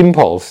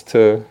impulse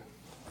to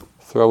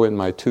throw in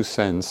my 2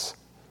 cents,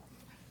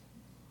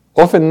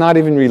 often not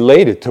even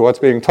related to what's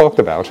being talked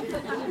about.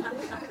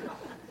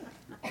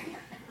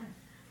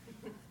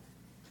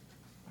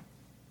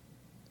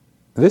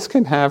 This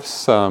can have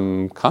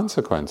some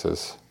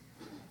consequences.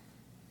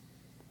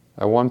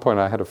 At one point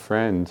I had a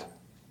friend,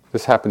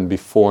 this happened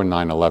before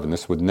 9/11,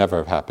 this would never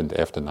have happened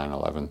after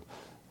 9/11,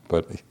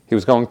 but he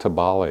was going to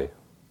Bali.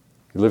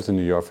 He lives in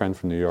New York, a friend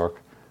from New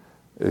York,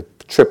 a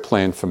trip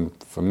planned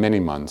for many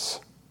months.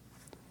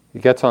 He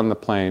gets on the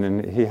plane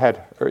and he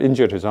had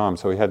injured his arm,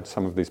 so he had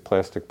some of these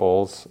plastic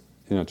balls,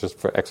 just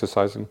for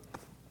exercising.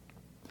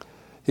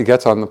 He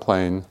gets on the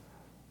plane,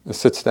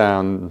 sits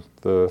down,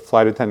 the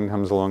flight attendant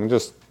comes along and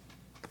just,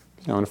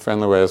 in a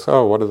friendly way, says,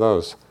 "Oh, what are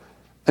those?"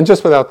 And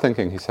just without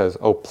thinking, he says,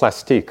 "Oh,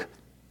 plastique."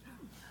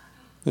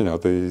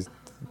 The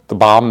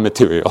bomb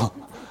material.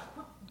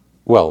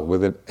 Well,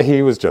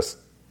 it was just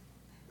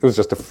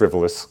a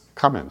frivolous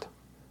comment.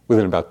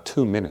 Within about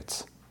 2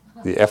 minutes,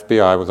 the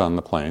FBI was on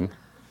the plane,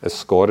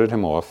 escorted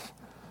him off,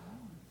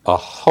 a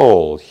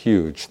whole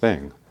huge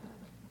thing.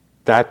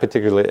 That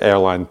particular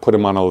airline put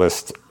him on a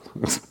list,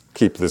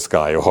 keep this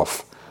guy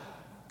off.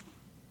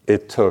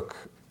 It took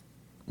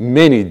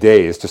many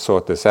days to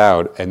sort this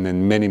out, and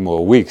then many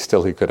more weeks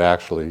till he could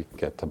actually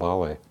get to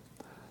Bali.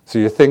 So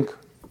you think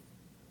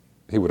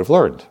he would have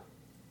learned.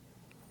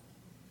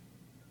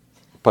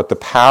 But the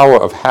power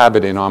of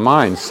habit in our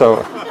minds.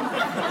 So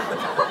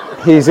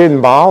he's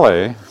in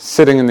Bali,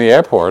 sitting in the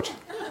airport,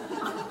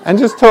 and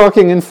just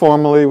talking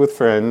informally with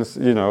friends,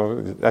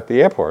 at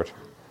the airport.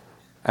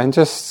 And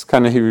just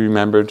kind of he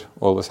remembered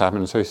all this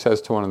happened. So he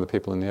says to one of the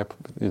people in the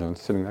airport,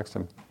 sitting next to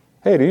him,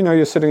 "Hey, do you know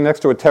you're sitting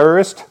next to a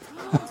terrorist?"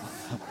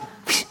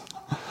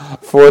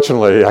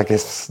 Fortunately, I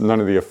guess none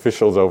of the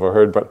officials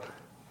overheard, but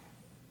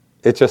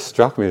it just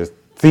struck me as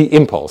the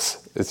impulse.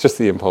 It's just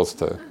the impulse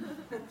to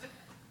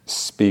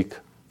speak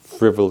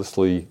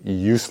frivolously,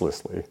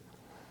 uselessly.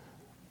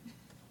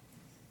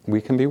 We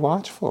can be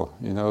watchful.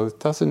 It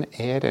doesn't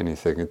add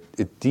anything.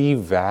 It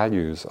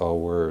devalues our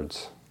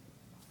words.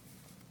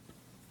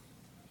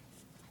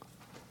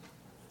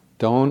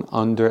 Don't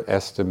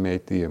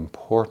underestimate the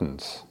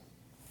importance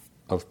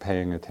of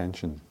paying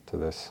attention to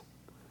this.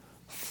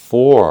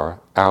 4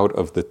 out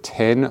of the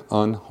 10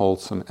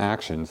 unwholesome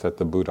actions that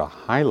the Buddha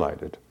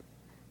highlighted,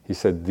 he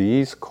said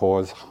these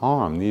cause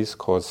harm, these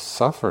cause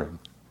suffering.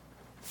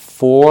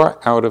 4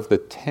 out of the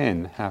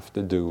 10 have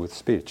to do with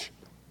speech.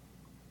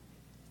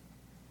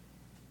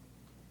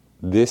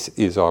 This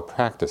is our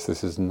practice.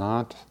 This is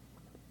not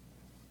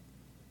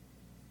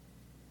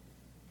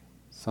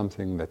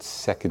something that's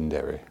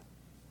secondary.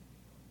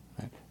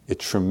 Right? It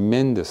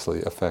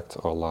tremendously affects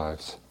our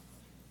lives.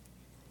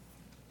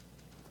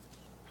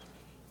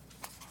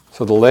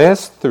 So the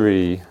last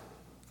 3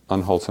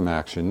 unwholesome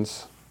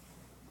actions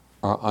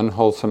are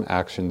unwholesome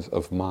actions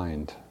of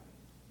mind.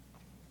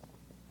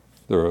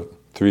 There are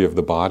 3 of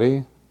the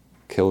body: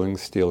 killing,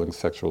 stealing,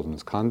 sexual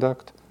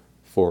misconduct;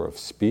 4 of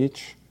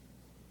speech: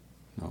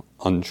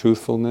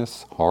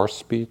 untruthfulness, harsh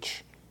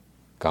speech,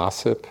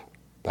 gossip,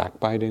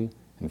 backbiting,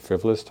 and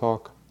frivolous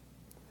talk.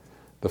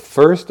 The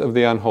first of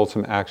the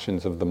unwholesome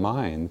actions of the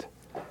mind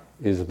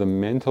is the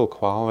mental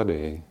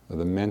quality, or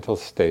the mental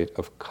state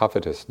of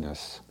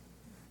covetousness.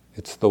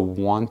 It's the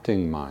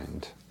wanting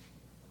mind.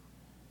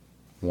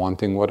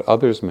 Wanting what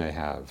others may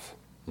have,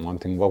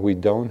 wanting what we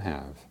don't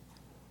have.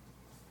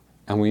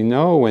 And we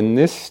know when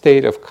this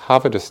state of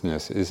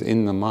covetousness is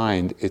in the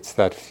mind, it's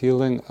that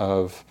feeling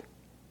of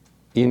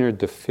inner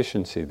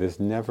deficiency. There's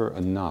never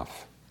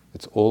enough.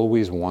 It's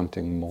always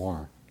wanting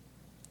more.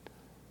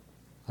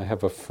 I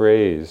have a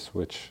phrase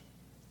which,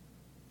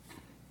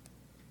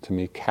 to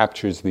me,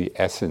 captures the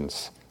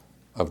essence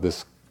of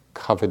this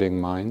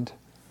coveting mind.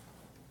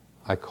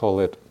 I call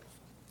it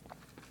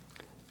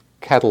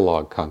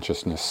catalog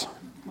consciousness.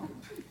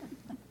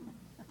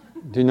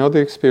 Do you know the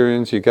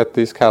experience? You get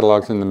these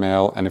catalogs in the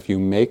mail, and if you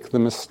make the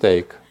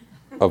mistake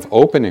of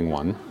opening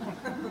one,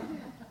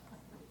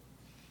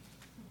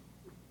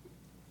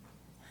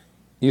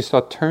 you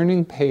start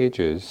turning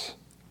pages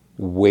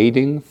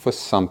waiting for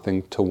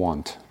something to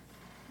want.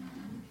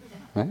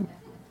 Right?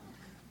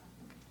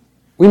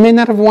 We may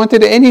not have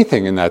wanted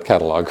anything in that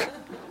catalog,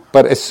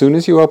 but as soon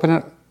as you open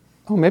it,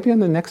 oh, maybe on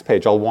the next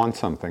page I'll want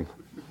something.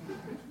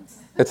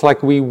 It's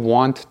like we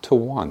want to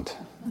want.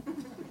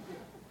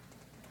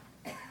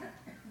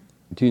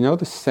 Do you know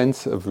the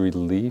sense of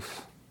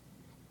relief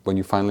when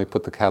you finally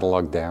put the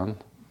catalog down?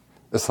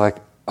 It's like,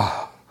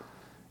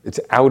 it's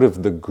out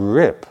of the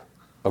grip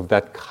of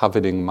that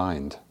coveting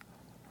mind.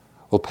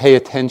 Well, pay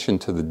attention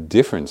to the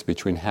difference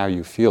between how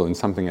you feel in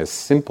something as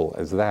simple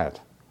as that.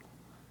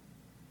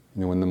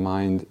 When the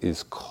mind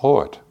is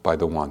caught by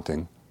the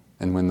wanting,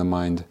 and when the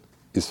mind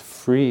is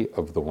free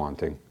of the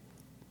wanting,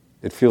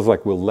 it feels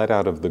like we're let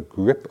out of the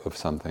grip of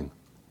something.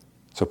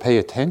 So pay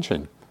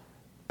attention,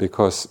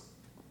 because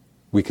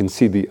we can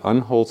see the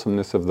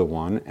unwholesomeness of the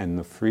one and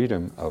the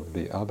freedom of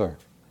the other.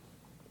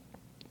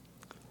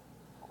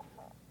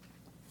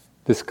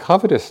 This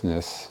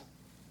covetousness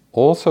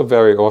also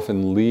very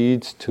often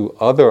leads to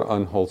other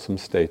unwholesome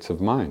states of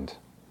mind.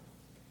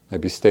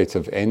 Maybe states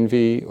of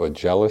envy or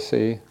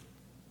jealousy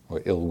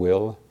or ill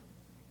will.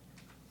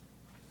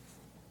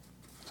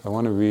 So I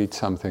want to read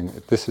something.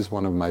 This is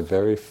one of my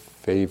very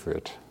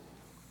favorite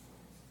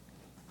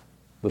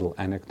little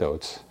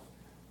anecdotes,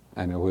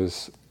 and it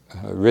was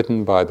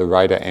written by the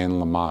writer Anne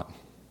Lamott.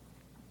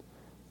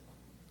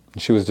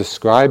 She was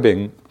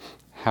describing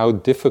how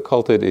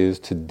difficult it is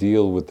to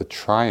deal with the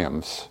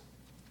triumphs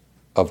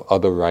of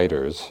other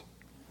writers,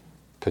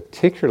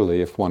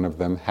 particularly if one of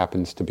them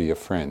happens to be a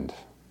friend.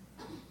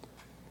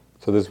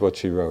 So this is what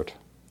she wrote.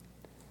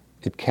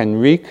 It can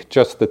wreak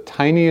just the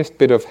tiniest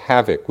bit of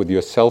havoc with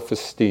your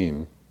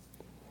self-esteem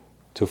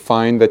to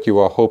find that you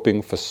are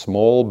hoping for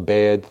small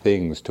bad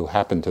things to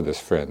happen to this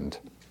friend,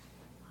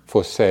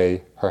 for,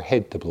 say, her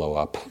head to blow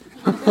up.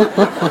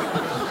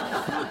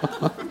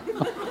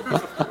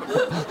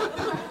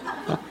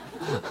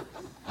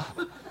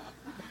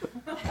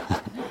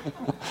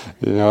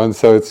 And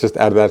so it's just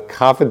out of that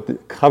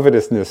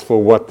covetousness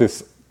for what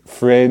this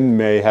friend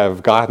may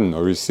have gotten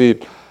or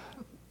received,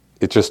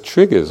 it just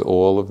triggers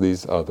all of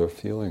these other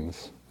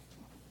feelings.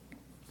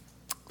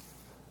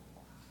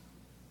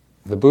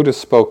 The Buddha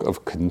spoke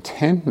of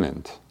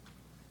contentment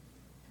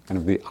and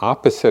of the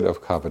opposite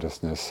of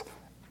covetousness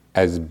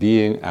as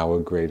being our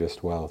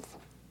greatest wealth.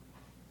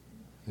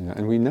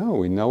 And we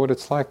know what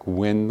it's like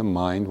when the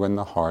mind, when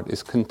the heart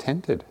is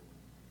contented.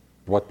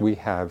 What we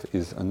have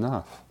is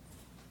enough.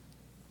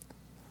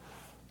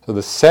 So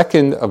the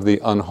second of the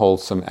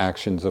unwholesome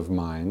actions of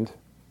mind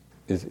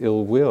is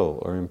ill will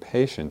or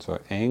impatience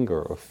or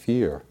anger or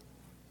fear,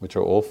 which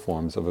are all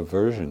forms of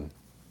aversion.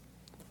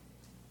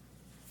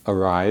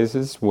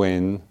 Arises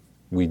when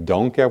we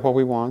don't get what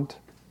we want,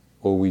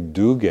 or we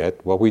do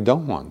get what we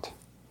don't want.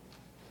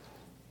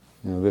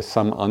 There's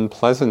some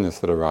unpleasantness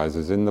that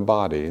arises in the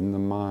body, in the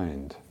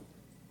mind.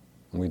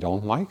 We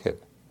don't like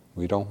it.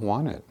 We don't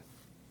want it.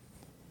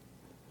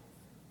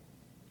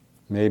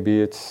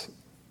 Maybe it's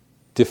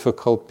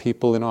difficult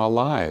people in our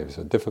lives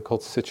or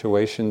difficult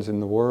situations in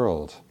the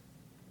world.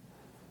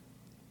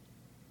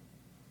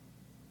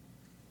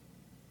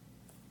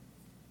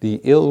 The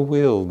ill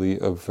will, the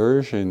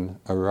aversion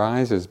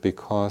arises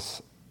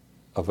because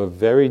of a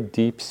very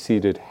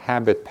deep-seated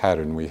habit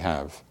pattern we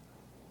have,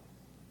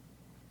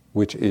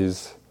 which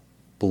is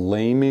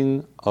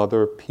blaming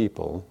other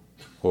people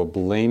or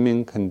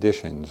blaming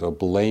conditions or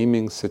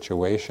blaming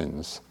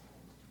situations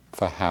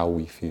for how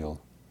we feel.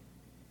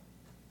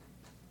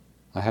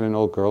 I had an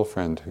old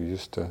girlfriend who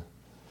used to,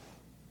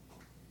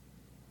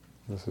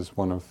 this is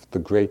one of the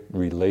great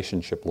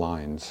relationship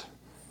lines,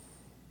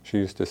 she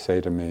used to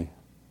say to me,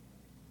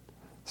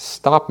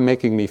 "Stop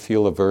making me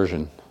feel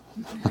aversion."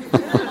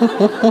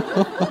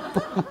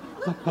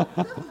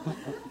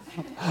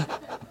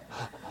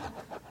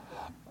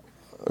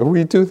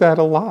 We do that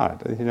a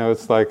lot.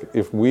 It's like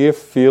if we're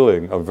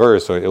feeling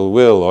averse or ill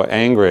will or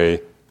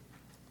angry,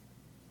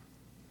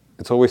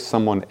 it's always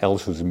someone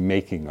else who's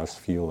making us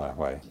feel that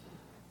way.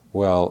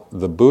 Well,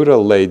 the Buddha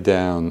laid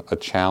down a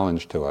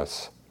challenge to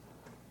us,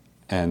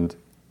 and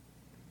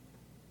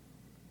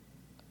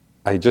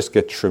I just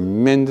get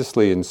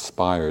tremendously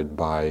inspired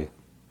by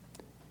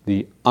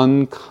the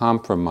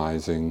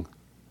uncompromising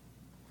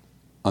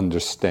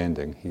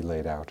understanding he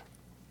laid out.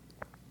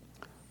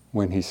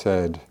 When he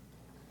said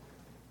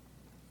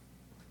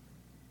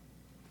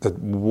that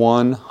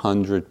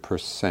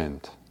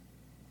 100%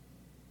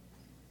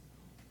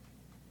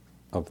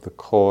 of the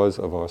cause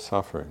of our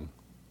suffering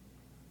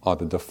are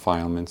the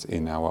defilements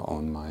in our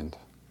own mind.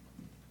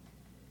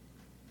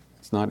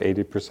 It's not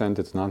 80%,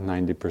 it's not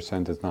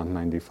 90%, it's not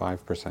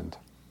 95%.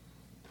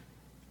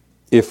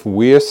 If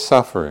we're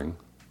suffering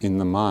in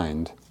the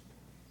mind,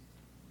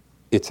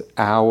 it's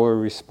our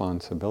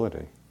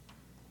responsibility.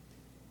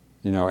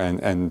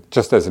 And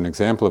just as an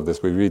example of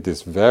this, we read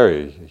these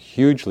very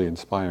hugely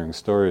inspiring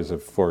stories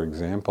of, for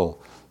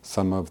example,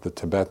 some of the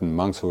Tibetan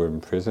monks who were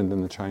imprisoned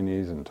in the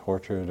Chinese and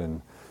tortured,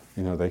 and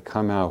they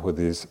come out with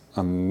these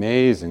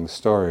amazing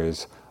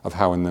stories of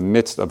how in the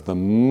midst of the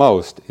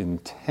most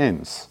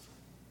intense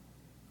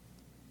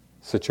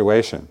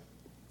situation,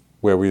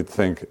 where we'd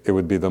think it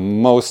would be the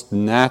most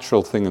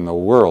natural thing in the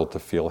world to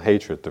feel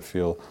hatred, to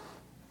feel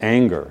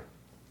anger,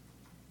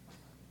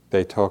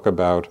 they talk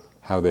about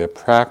how their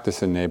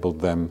practice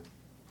enabled them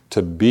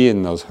to be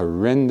in those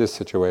horrendous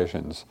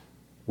situations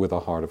with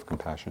a heart of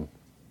compassion.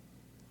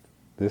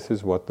 This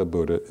is what the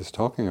Buddha is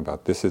talking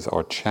about. This is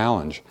our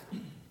challenge.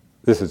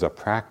 This is a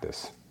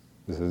practice.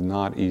 This is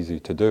not easy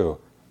to do.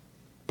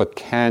 But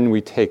can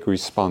we take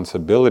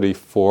responsibility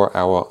for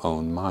our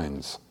own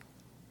minds?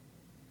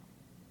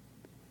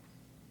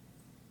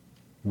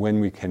 When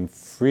we can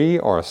free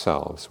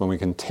ourselves, when we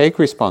can take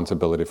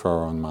responsibility for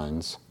our own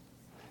minds,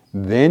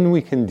 then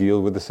we can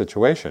deal with the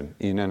situation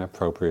in an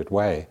appropriate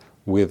way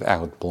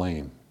without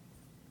blame.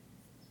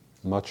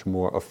 Much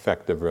more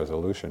effective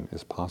resolution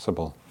is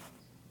possible.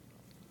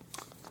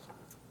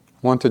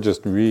 I want to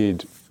just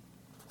read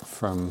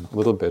a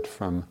little bit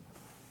from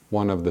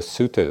one of the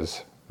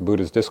suttas,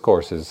 Buddha's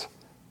discourses.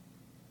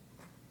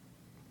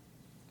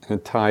 And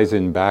it ties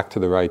in back to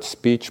the right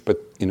speech, but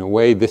in a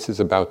way this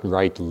is about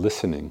right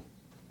listening.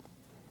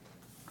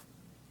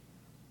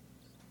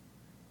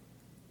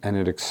 And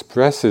it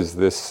expresses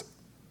this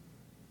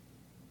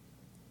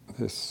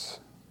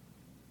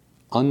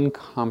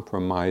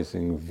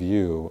uncompromising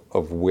view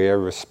of where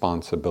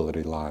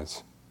responsibility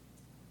lies.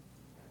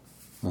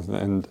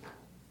 And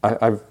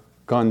I've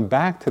gone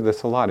back to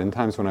this a lot in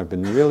times when I've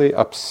been really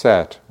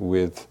upset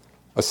with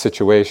a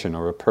situation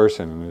or a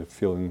person and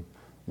feeling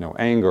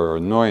anger or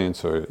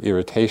annoyance or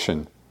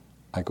irritation.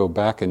 I go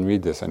back and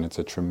read this, and it's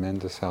a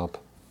tremendous help.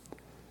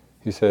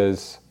 He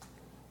says,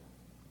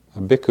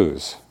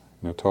 bhikkhus,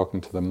 talking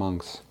to the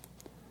monks,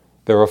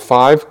 there are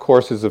 5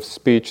 courses of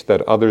speech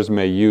that others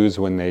may use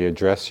when they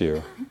address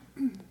you.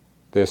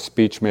 Their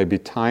speech may be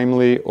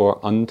timely or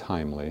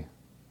untimely,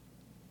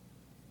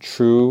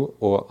 true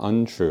or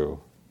untrue,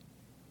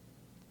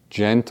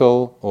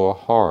 gentle or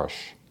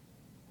harsh,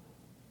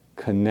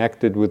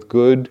 connected with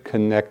good,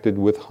 connected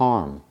with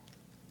harm,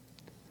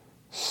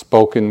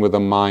 spoken with a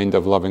mind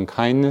of loving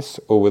kindness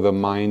or with a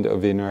mind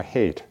of inner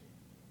hate.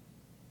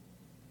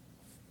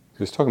 He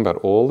was talking about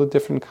all the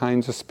different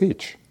kinds of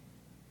speech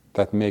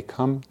that may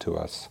come to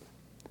us.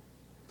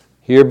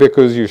 Here,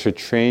 bhikkhus, you should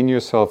train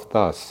yourself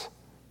thus.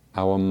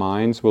 Our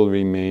minds will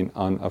remain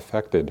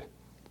unaffected.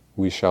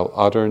 We shall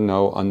utter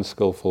no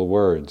unskillful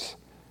words.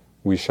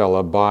 We shall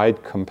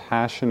abide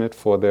compassionate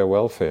for their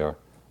welfare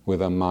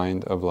with a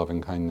mind of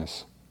loving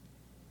kindness.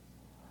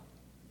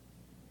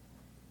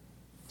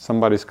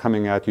 Somebody's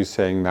coming at you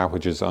saying that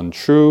which is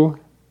untrue,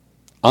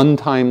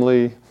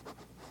 untimely,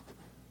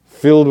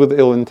 filled with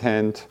ill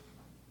intent,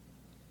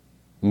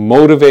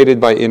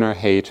 motivated by inner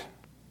hate.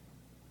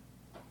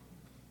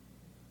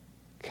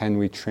 Can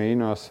we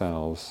train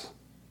ourselves?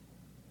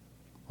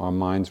 Our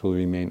minds will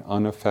remain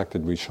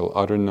unaffected. We shall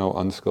utter no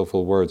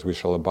unskillful words. We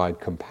shall abide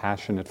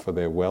compassionate for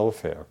their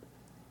welfare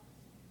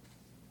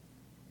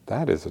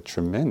that is a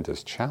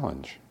tremendous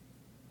challenge.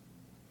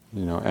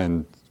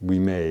 And we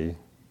may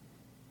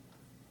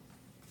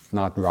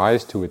not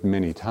rise to it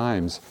many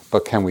times,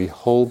 but can we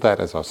hold that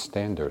as our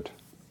standard?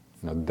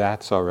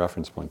 That's our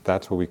reference point.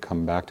 That's where we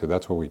come back to.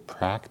 That's where we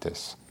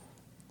practice.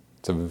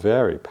 It's a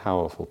very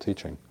powerful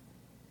teaching.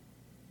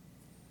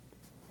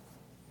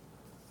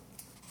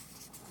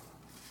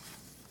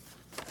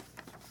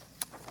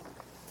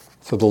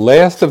 So the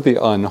last of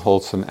the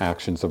unwholesome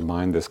actions of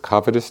mind, there's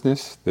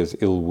covetousness, there's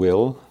ill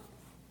will.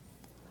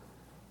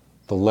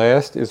 The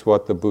last is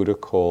what the Buddha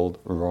called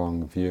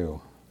wrong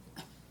view.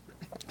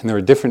 And there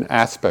are different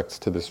aspects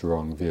to this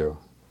wrong view.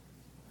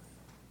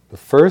 The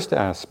first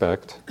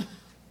aspect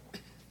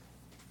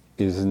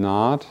is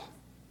not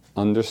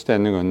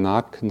understanding or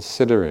not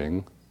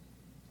considering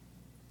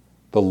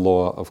the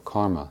law of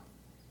karma,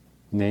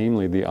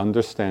 namely the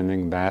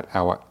understanding that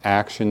our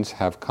actions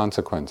have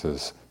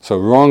consequences. So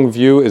wrong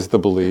view is the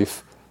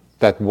belief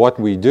that what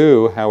we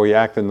do, how we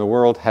act in the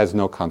world, has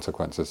no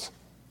consequences,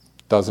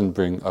 doesn't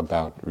bring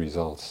about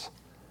results.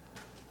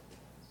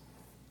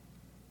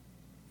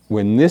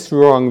 When this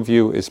wrong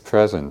view is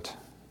present,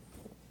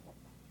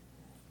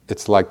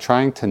 it's like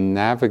trying to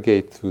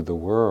navigate through the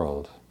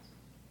world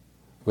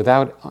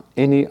without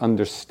any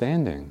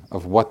understanding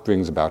of what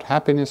brings about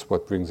happiness,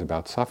 what brings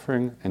about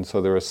suffering, and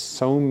so there are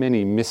so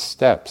many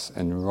missteps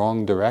and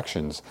wrong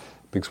directions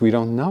because we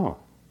don't know.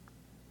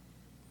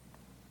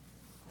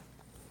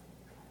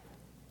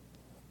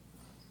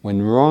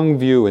 When wrong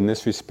view in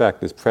this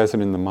respect is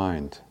present in the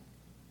mind,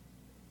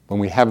 when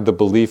we have the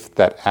belief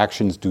that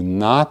actions do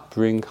not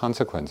bring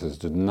consequences,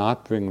 do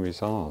not bring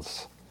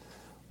results,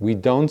 we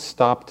don't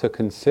stop to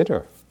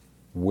consider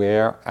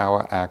where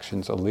our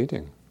actions are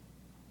leading.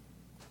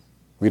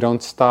 We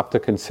don't stop to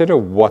consider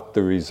what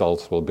the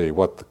results will be,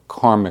 what the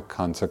karmic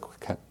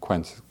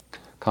consequences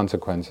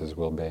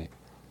will be.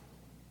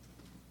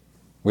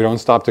 We don't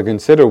stop to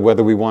consider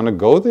whether we want to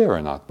go there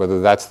or not,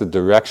 whether that's the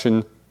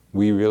direction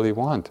we really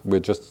want. We're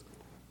just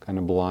kind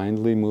of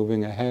blindly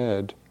moving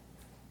ahead,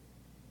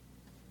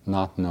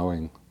 not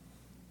knowing.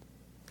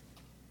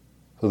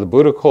 So the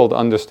Buddha called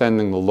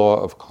understanding the law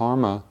of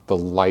karma the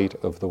light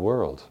of the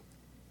world,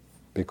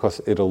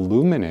 because it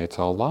illuminates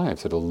our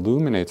lives, it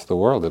illuminates the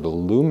world, it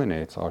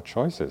illuminates our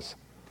choices.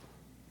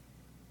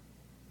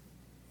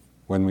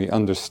 When we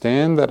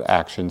understand that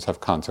actions have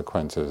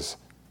consequences,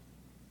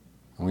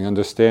 and we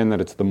understand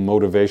that it's the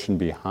motivation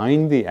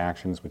behind the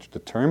actions which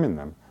determine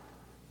them,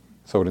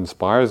 so it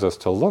inspires us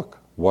to look,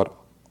 what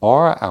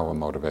are our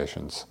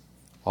motivations?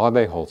 Are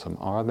they wholesome?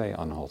 Are they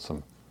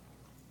unwholesome?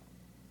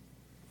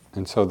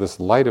 And so this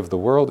light of the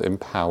world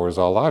empowers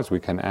our lives. We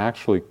can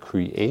actually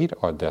create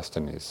our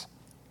destinies.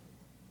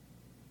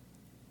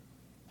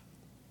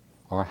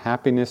 Our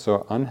happiness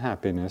or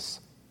unhappiness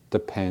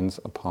depends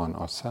upon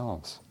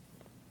ourselves.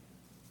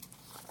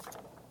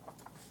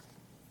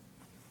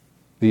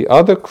 The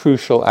other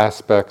crucial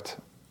aspect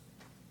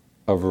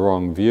of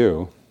wrong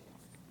view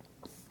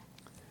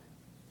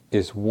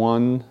is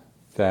one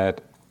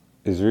that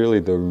is really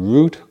the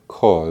root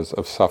cause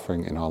of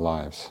suffering in our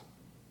lives.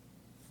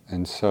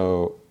 And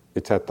so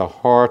it's at the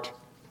heart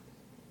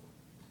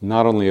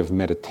not only of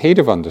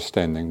meditative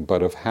understanding,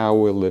 but of how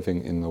we're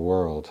living in the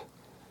world.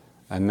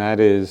 And that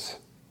is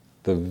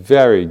the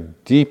very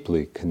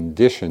deeply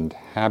conditioned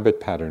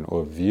habit pattern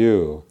or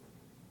view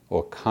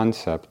or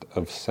concept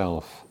of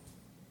self.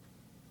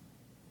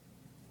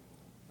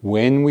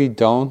 When we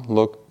don't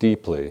look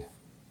deeply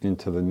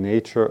into the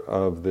nature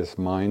of this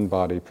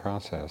mind-body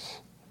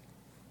process,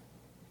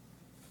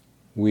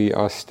 we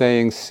are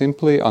staying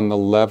simply on the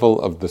level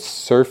of the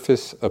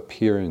surface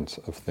appearance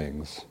of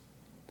things.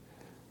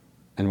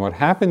 And what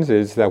happens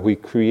is that we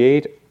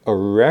create a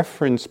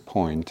reference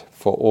point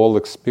for all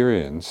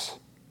experience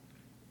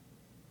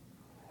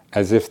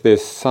as if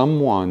there's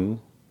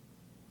someone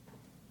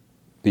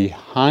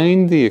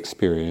behind the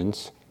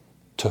experience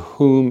to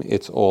whom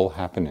it's all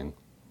happening.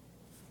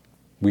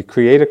 We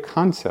create a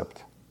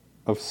concept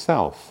of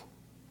self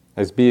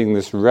as being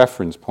this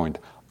reference point.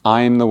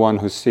 I'm the one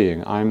who's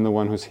seeing, I'm the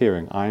one who's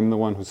hearing, I'm the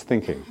one who's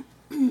thinking.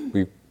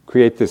 We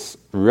create this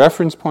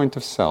reference point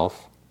of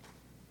self,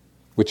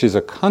 which is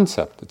a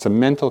concept, it's a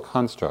mental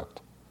construct.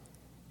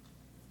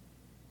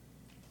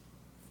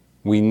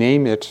 We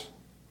name it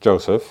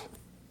Joseph,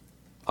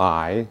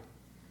 I,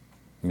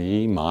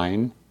 me,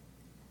 mine,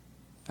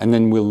 and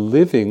then we're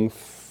living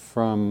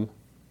from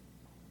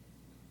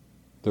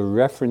the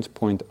reference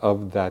point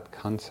of that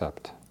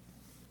concept.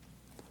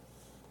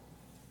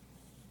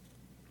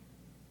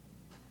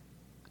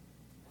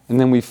 And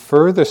then we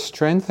further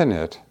strengthen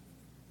it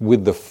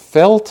with the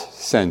felt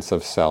sense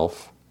of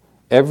self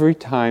every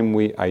time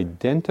we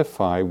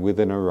identify with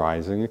an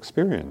arising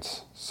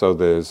experience. So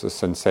there's a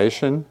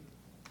sensation,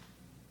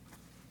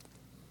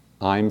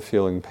 I'm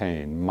feeling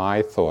pain,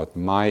 my thought,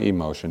 my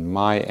emotion,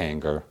 my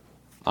anger,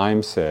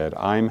 I'm sad,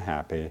 I'm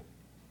happy.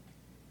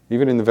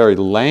 Even in the very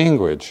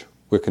language,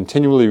 we're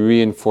continually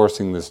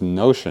reinforcing this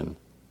notion,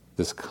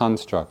 this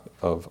construct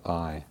of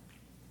I.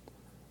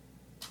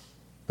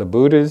 The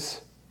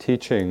Buddha's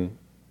teaching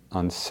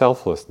on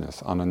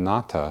selflessness, on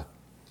anatta,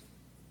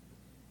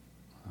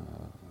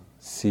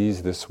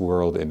 sees this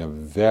world in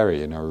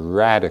a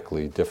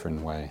radically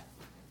different way.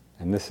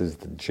 And this is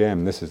the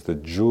gem, this is the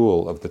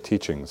jewel of the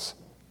teachings.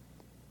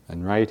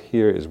 And right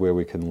here is where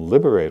we can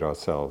liberate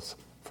ourselves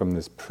from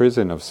this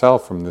prison of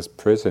self, from this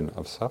prison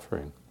of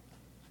suffering.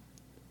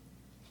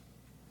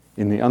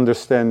 In the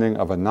understanding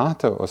of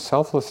anatta or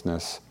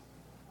selflessness,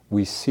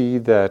 we see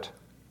that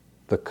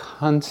the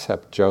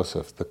concept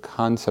Joseph, the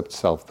concept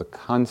self, the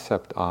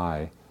concept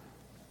I,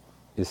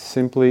 is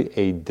simply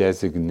a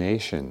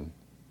designation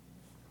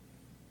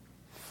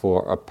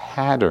for a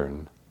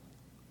pattern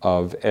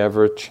of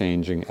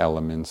ever-changing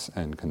elements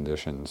and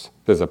conditions.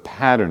 There's a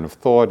pattern of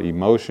thought,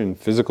 emotion,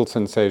 physical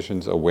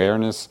sensations,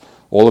 awareness,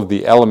 all of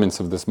the elements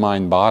of this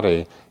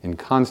mind-body in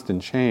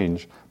constant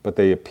change, but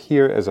they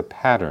appear as a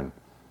pattern.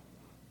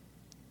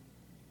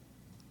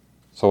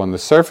 So on the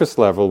surface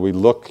level, we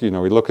look in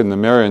the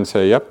mirror and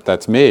say, yep,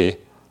 that's me.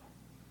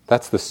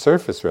 That's the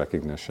surface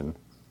recognition.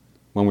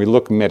 When we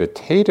look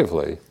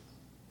meditatively,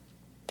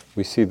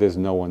 we see there's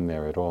no one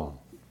there at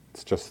all.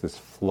 It's just this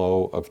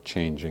flow of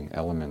changing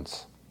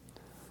elements.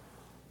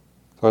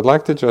 So I'd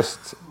like to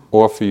just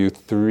offer you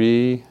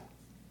 3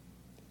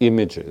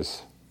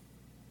 images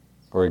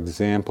or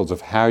examples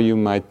of how you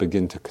might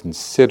begin to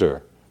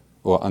consider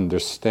or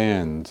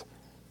understand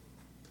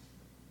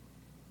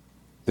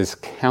this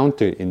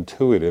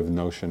counterintuitive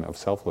notion of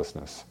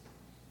selflessness.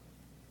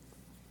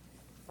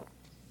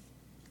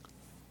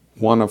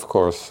 One, of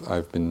course,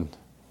 I've been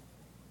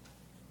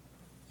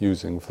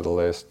using for the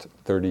last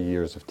 30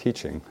 years of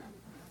teaching,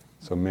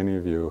 so many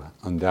of you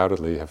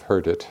undoubtedly have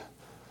heard it.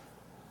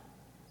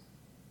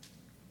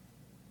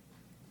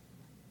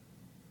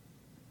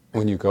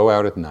 When you go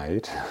out at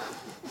night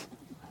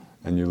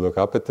and you look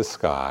up at the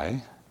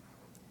sky,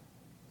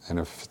 and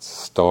if it's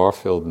a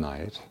star-filled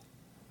night,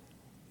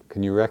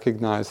 can you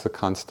recognize the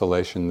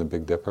constellation, the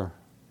Big Dipper?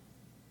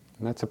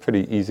 And that's a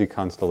pretty easy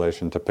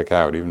constellation to pick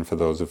out, even for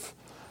those of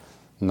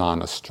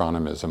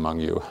non-astronomers among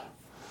you.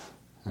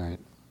 Right?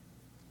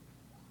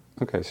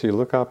 Okay, so you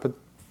look up at, you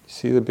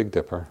see the Big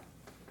Dipper.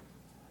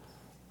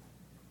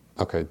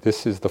 Okay,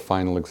 this is the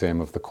final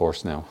exam of the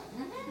course now.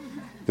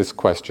 This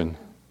question,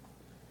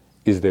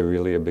 is there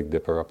really a Big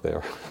Dipper up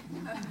there?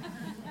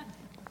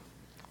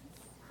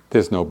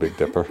 There's no Big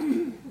Dipper.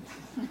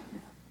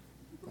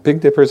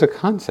 Big Dipper is a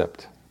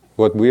concept.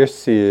 What we're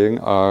seeing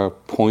are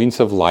points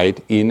of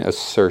light in a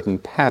certain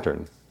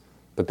pattern.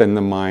 But then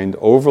the mind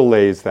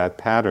overlays that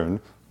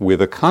pattern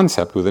with a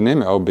concept, with an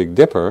image, Big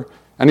Dipper,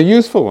 and a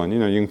useful one. You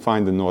can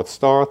find the North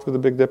Star through the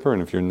Big Dipper,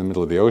 and if you're in the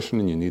middle of the ocean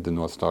and you need the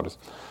North Star.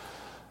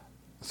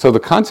 So the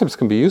concepts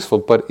can be useful,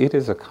 but it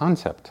is a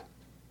concept.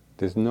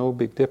 There's no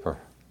Big Dipper.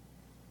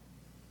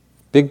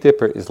 Big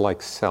Dipper is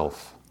like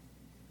self.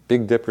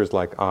 Big Dipper is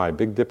like I.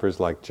 Big Dipper is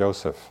like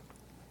Joseph.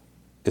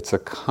 It's a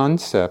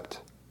concept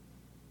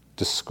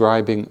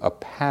describing a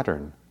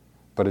pattern,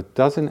 but it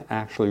doesn't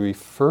actually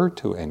refer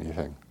to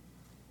anything.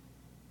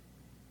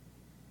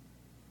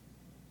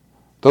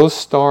 Those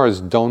stars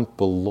don't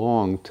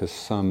belong to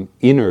some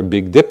inner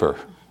Big Dipper.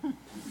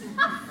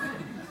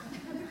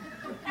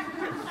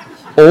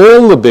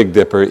 All the Big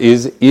Dipper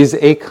is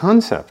a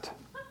concept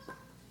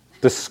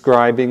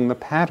describing the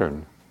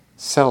pattern.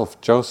 Self,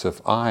 Joseph,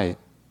 I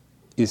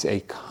is a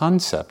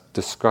concept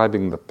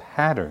describing the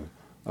pattern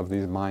of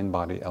these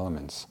mind-body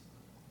elements.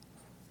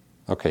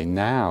 Okay,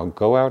 now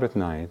go out at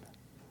night,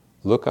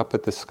 look up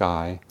at the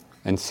sky,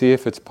 and see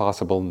if it's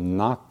possible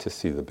not to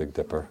see the Big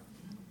Dipper.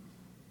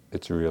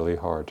 It's really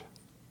hard.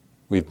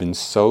 We've been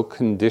so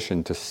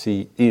conditioned to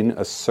see in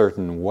a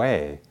certain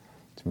way.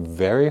 It's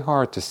very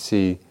hard to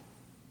see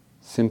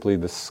simply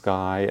the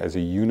sky as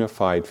a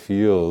unified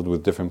field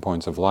with different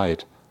points of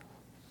light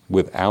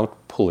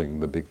without pulling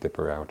the Big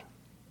Dipper out.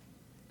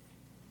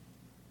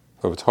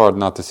 So if it's hard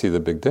not to see the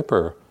Big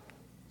Dipper,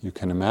 you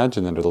can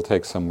imagine that it'll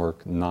take some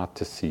work not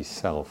to see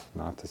self,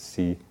 not to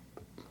see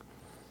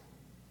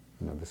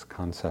this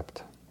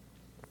concept.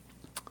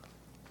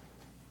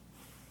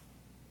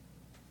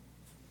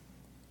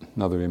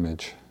 Another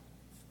image.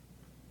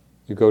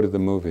 You go to the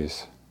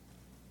movies.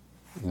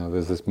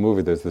 There's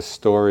this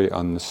story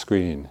on the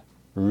screen.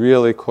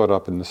 Really caught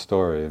up in the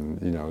story,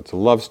 and it's a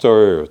love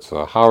story, or it's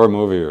a horror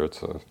movie, or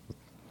it's a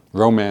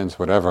romance,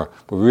 whatever,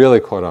 but really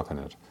caught up in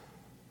it.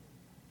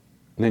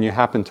 And then you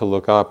happen to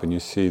look up and you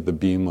see the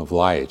beam of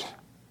light,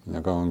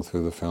 going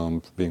through the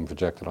film, being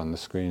projected on the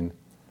screen,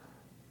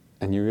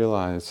 and you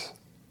realize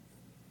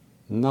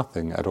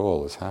nothing at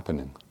all is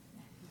happening.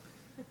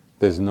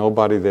 There's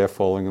nobody there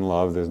falling in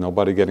love, there's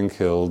nobody getting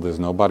killed, there's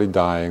nobody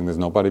dying, there's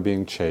nobody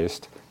being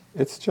chased.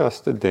 It's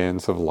just a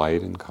dance of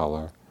light and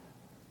color.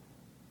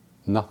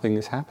 Nothing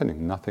is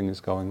happening, nothing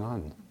is going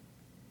on.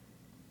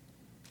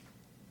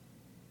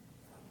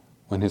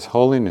 When His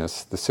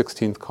Holiness, the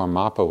 16th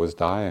Karmapa, was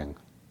dying,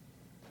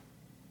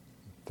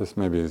 this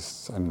maybe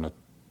is,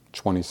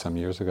 20-some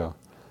years ago,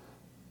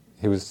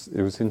 it was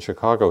in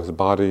Chicago. His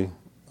body,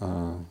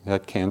 he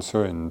had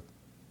cancer, and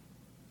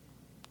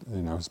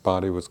his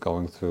body was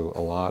going through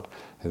a lot.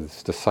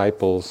 His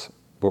disciples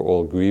were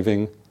all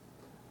grieving.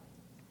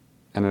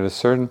 And at a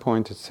certain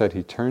point it said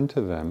he turned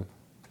to them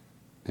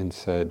and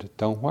said,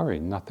 "Don't worry,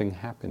 nothing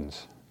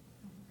happens."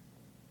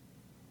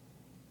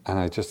 And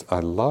I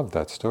love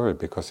that story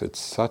because it's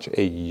such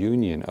a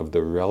union of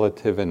the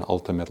relative and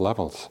ultimate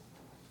levels.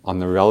 On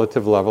the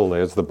relative level,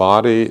 there's the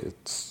body,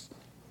 it's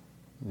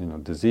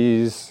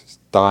disease, it's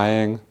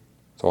dying.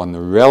 So on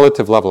the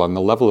relative level, on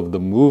the level of the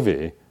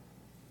movie,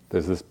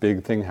 there's this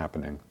big thing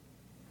happening.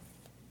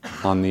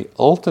 On the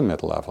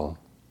ultimate level,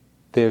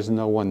 there's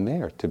no one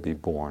there to be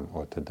born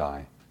or to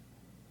die.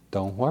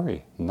 Don't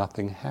worry,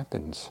 nothing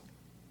happens.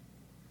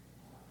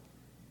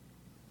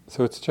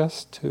 So it's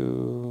just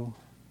to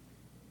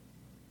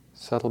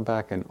settle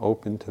back and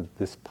open to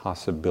this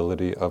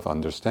possibility of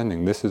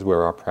understanding. This is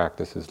where our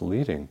practice is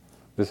leading.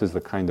 This is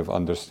the kind of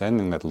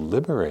understanding that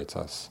liberates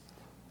us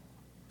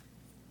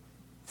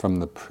from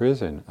the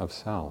prison of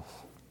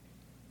self.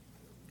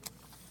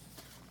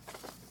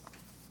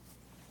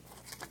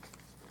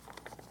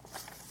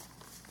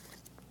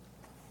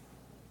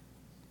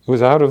 It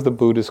was out of the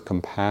Buddha's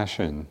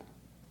compassion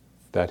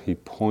that he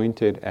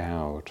pointed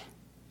out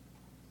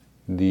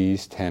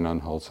these 10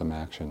 unwholesome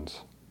actions.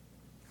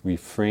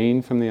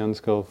 Refrain from the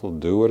unskillful,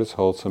 do what is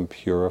wholesome,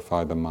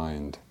 purify the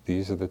mind.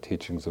 These are the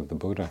teachings of the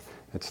Buddha.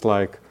 It's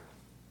like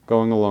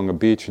going along a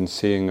beach and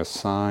seeing a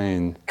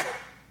sign,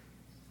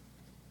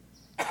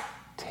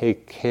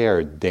 "Take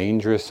care,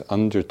 dangerous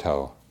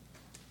undertow."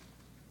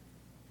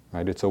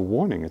 Right? It's a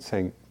warning. It's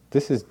saying,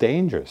 this is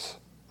dangerous.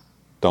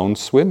 Don't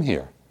swim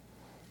here.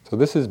 So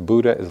this is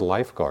Buddha as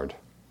lifeguard.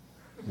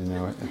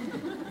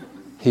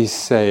 He's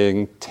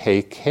saying,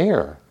 take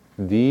care.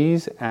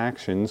 These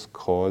actions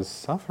cause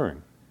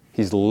suffering.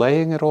 He's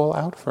laying it all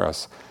out for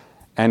us.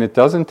 And it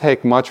doesn't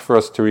take much for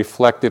us to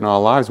reflect in our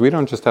lives. We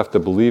don't just have to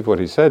believe what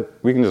he said.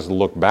 We can just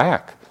look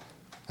back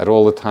at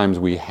all the times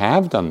we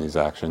have done these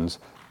actions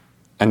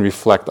and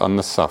reflect on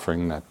the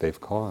suffering that they've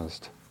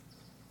caused.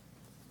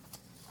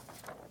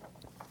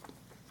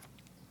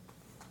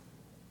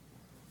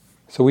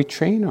 So we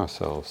train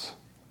ourselves.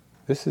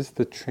 This is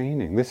the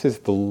training. This is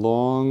the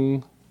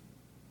long,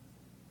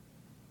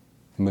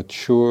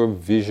 mature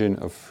vision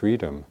of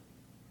freedom.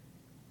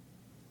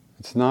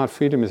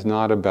 Freedom is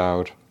not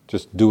about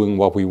just doing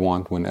what we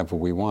want whenever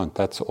we want.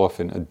 That's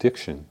often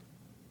addiction.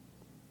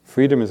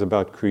 Freedom is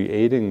about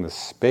creating the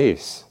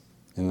space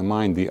in the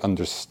mind, the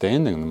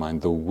understanding in the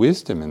mind, the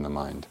wisdom in the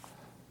mind,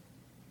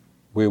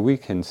 where we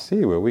can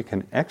see, where we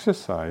can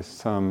exercise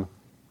some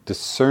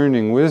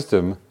discerning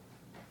wisdom.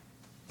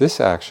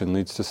 This action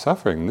leads to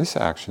suffering. This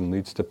action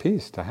leads to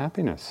peace, to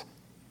happiness.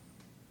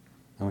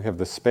 And we have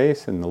the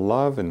space and the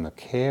love and the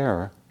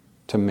care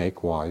to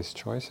make wise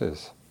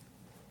choices.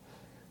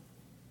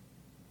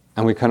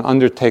 And we can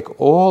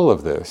undertake all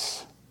of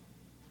this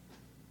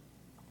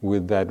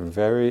with that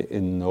very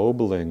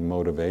ennobling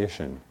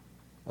motivation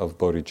of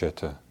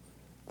bodhicitta,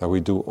 that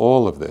we do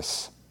all of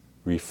this,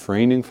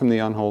 refraining from the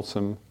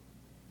unwholesome,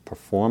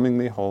 performing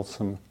the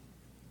wholesome,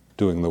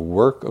 doing the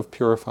work of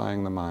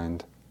purifying the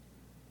mind,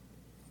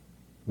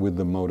 with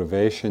the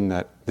motivation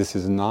that this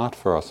is not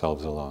for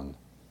ourselves alone,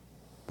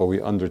 but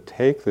we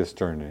undertake this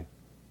journey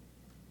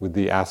with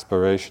the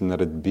aspiration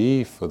that it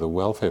be for the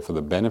welfare, for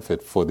the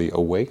benefit, for the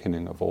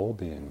awakening of all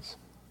beings.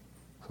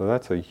 So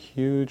that's a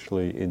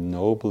hugely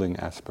ennobling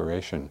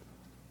aspiration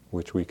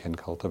which we can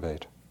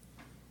cultivate.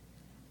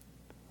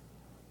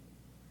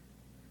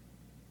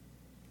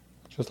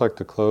 I'd just like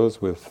to close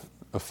with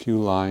a few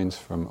lines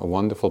from a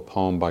wonderful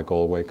poem by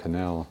Galway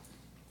Connell,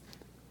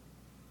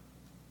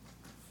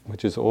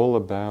 which is all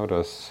about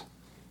us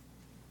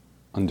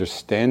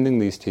understanding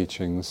these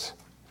teachings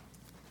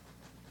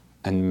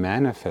and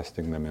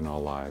manifesting them in our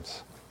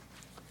lives.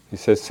 He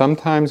says,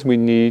 sometimes we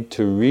need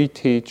to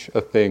reteach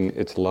a thing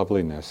its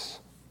loveliness.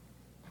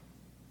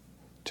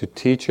 To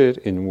teach it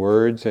in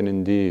words and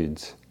in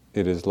deeds,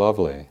 it is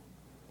lovely,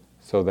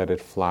 so that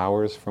it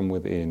flowers from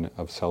within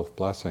of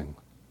self-blessing.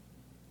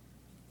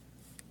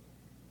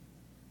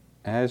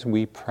 As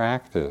we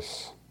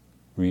practice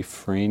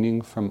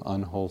refraining from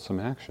unwholesome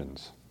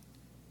actions,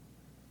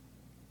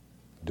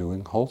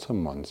 doing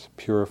wholesome ones,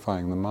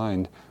 purifying the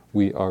mind,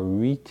 we are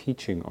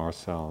reteaching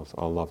ourselves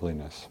our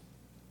loveliness.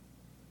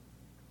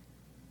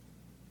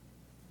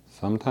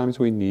 Sometimes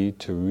we need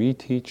to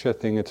reteach a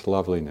thing its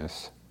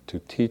loveliness, to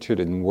teach it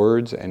in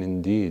words and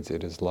in deeds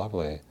it is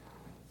lovely,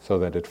 so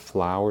that it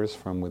flowers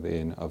from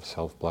within of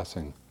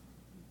self-blessing.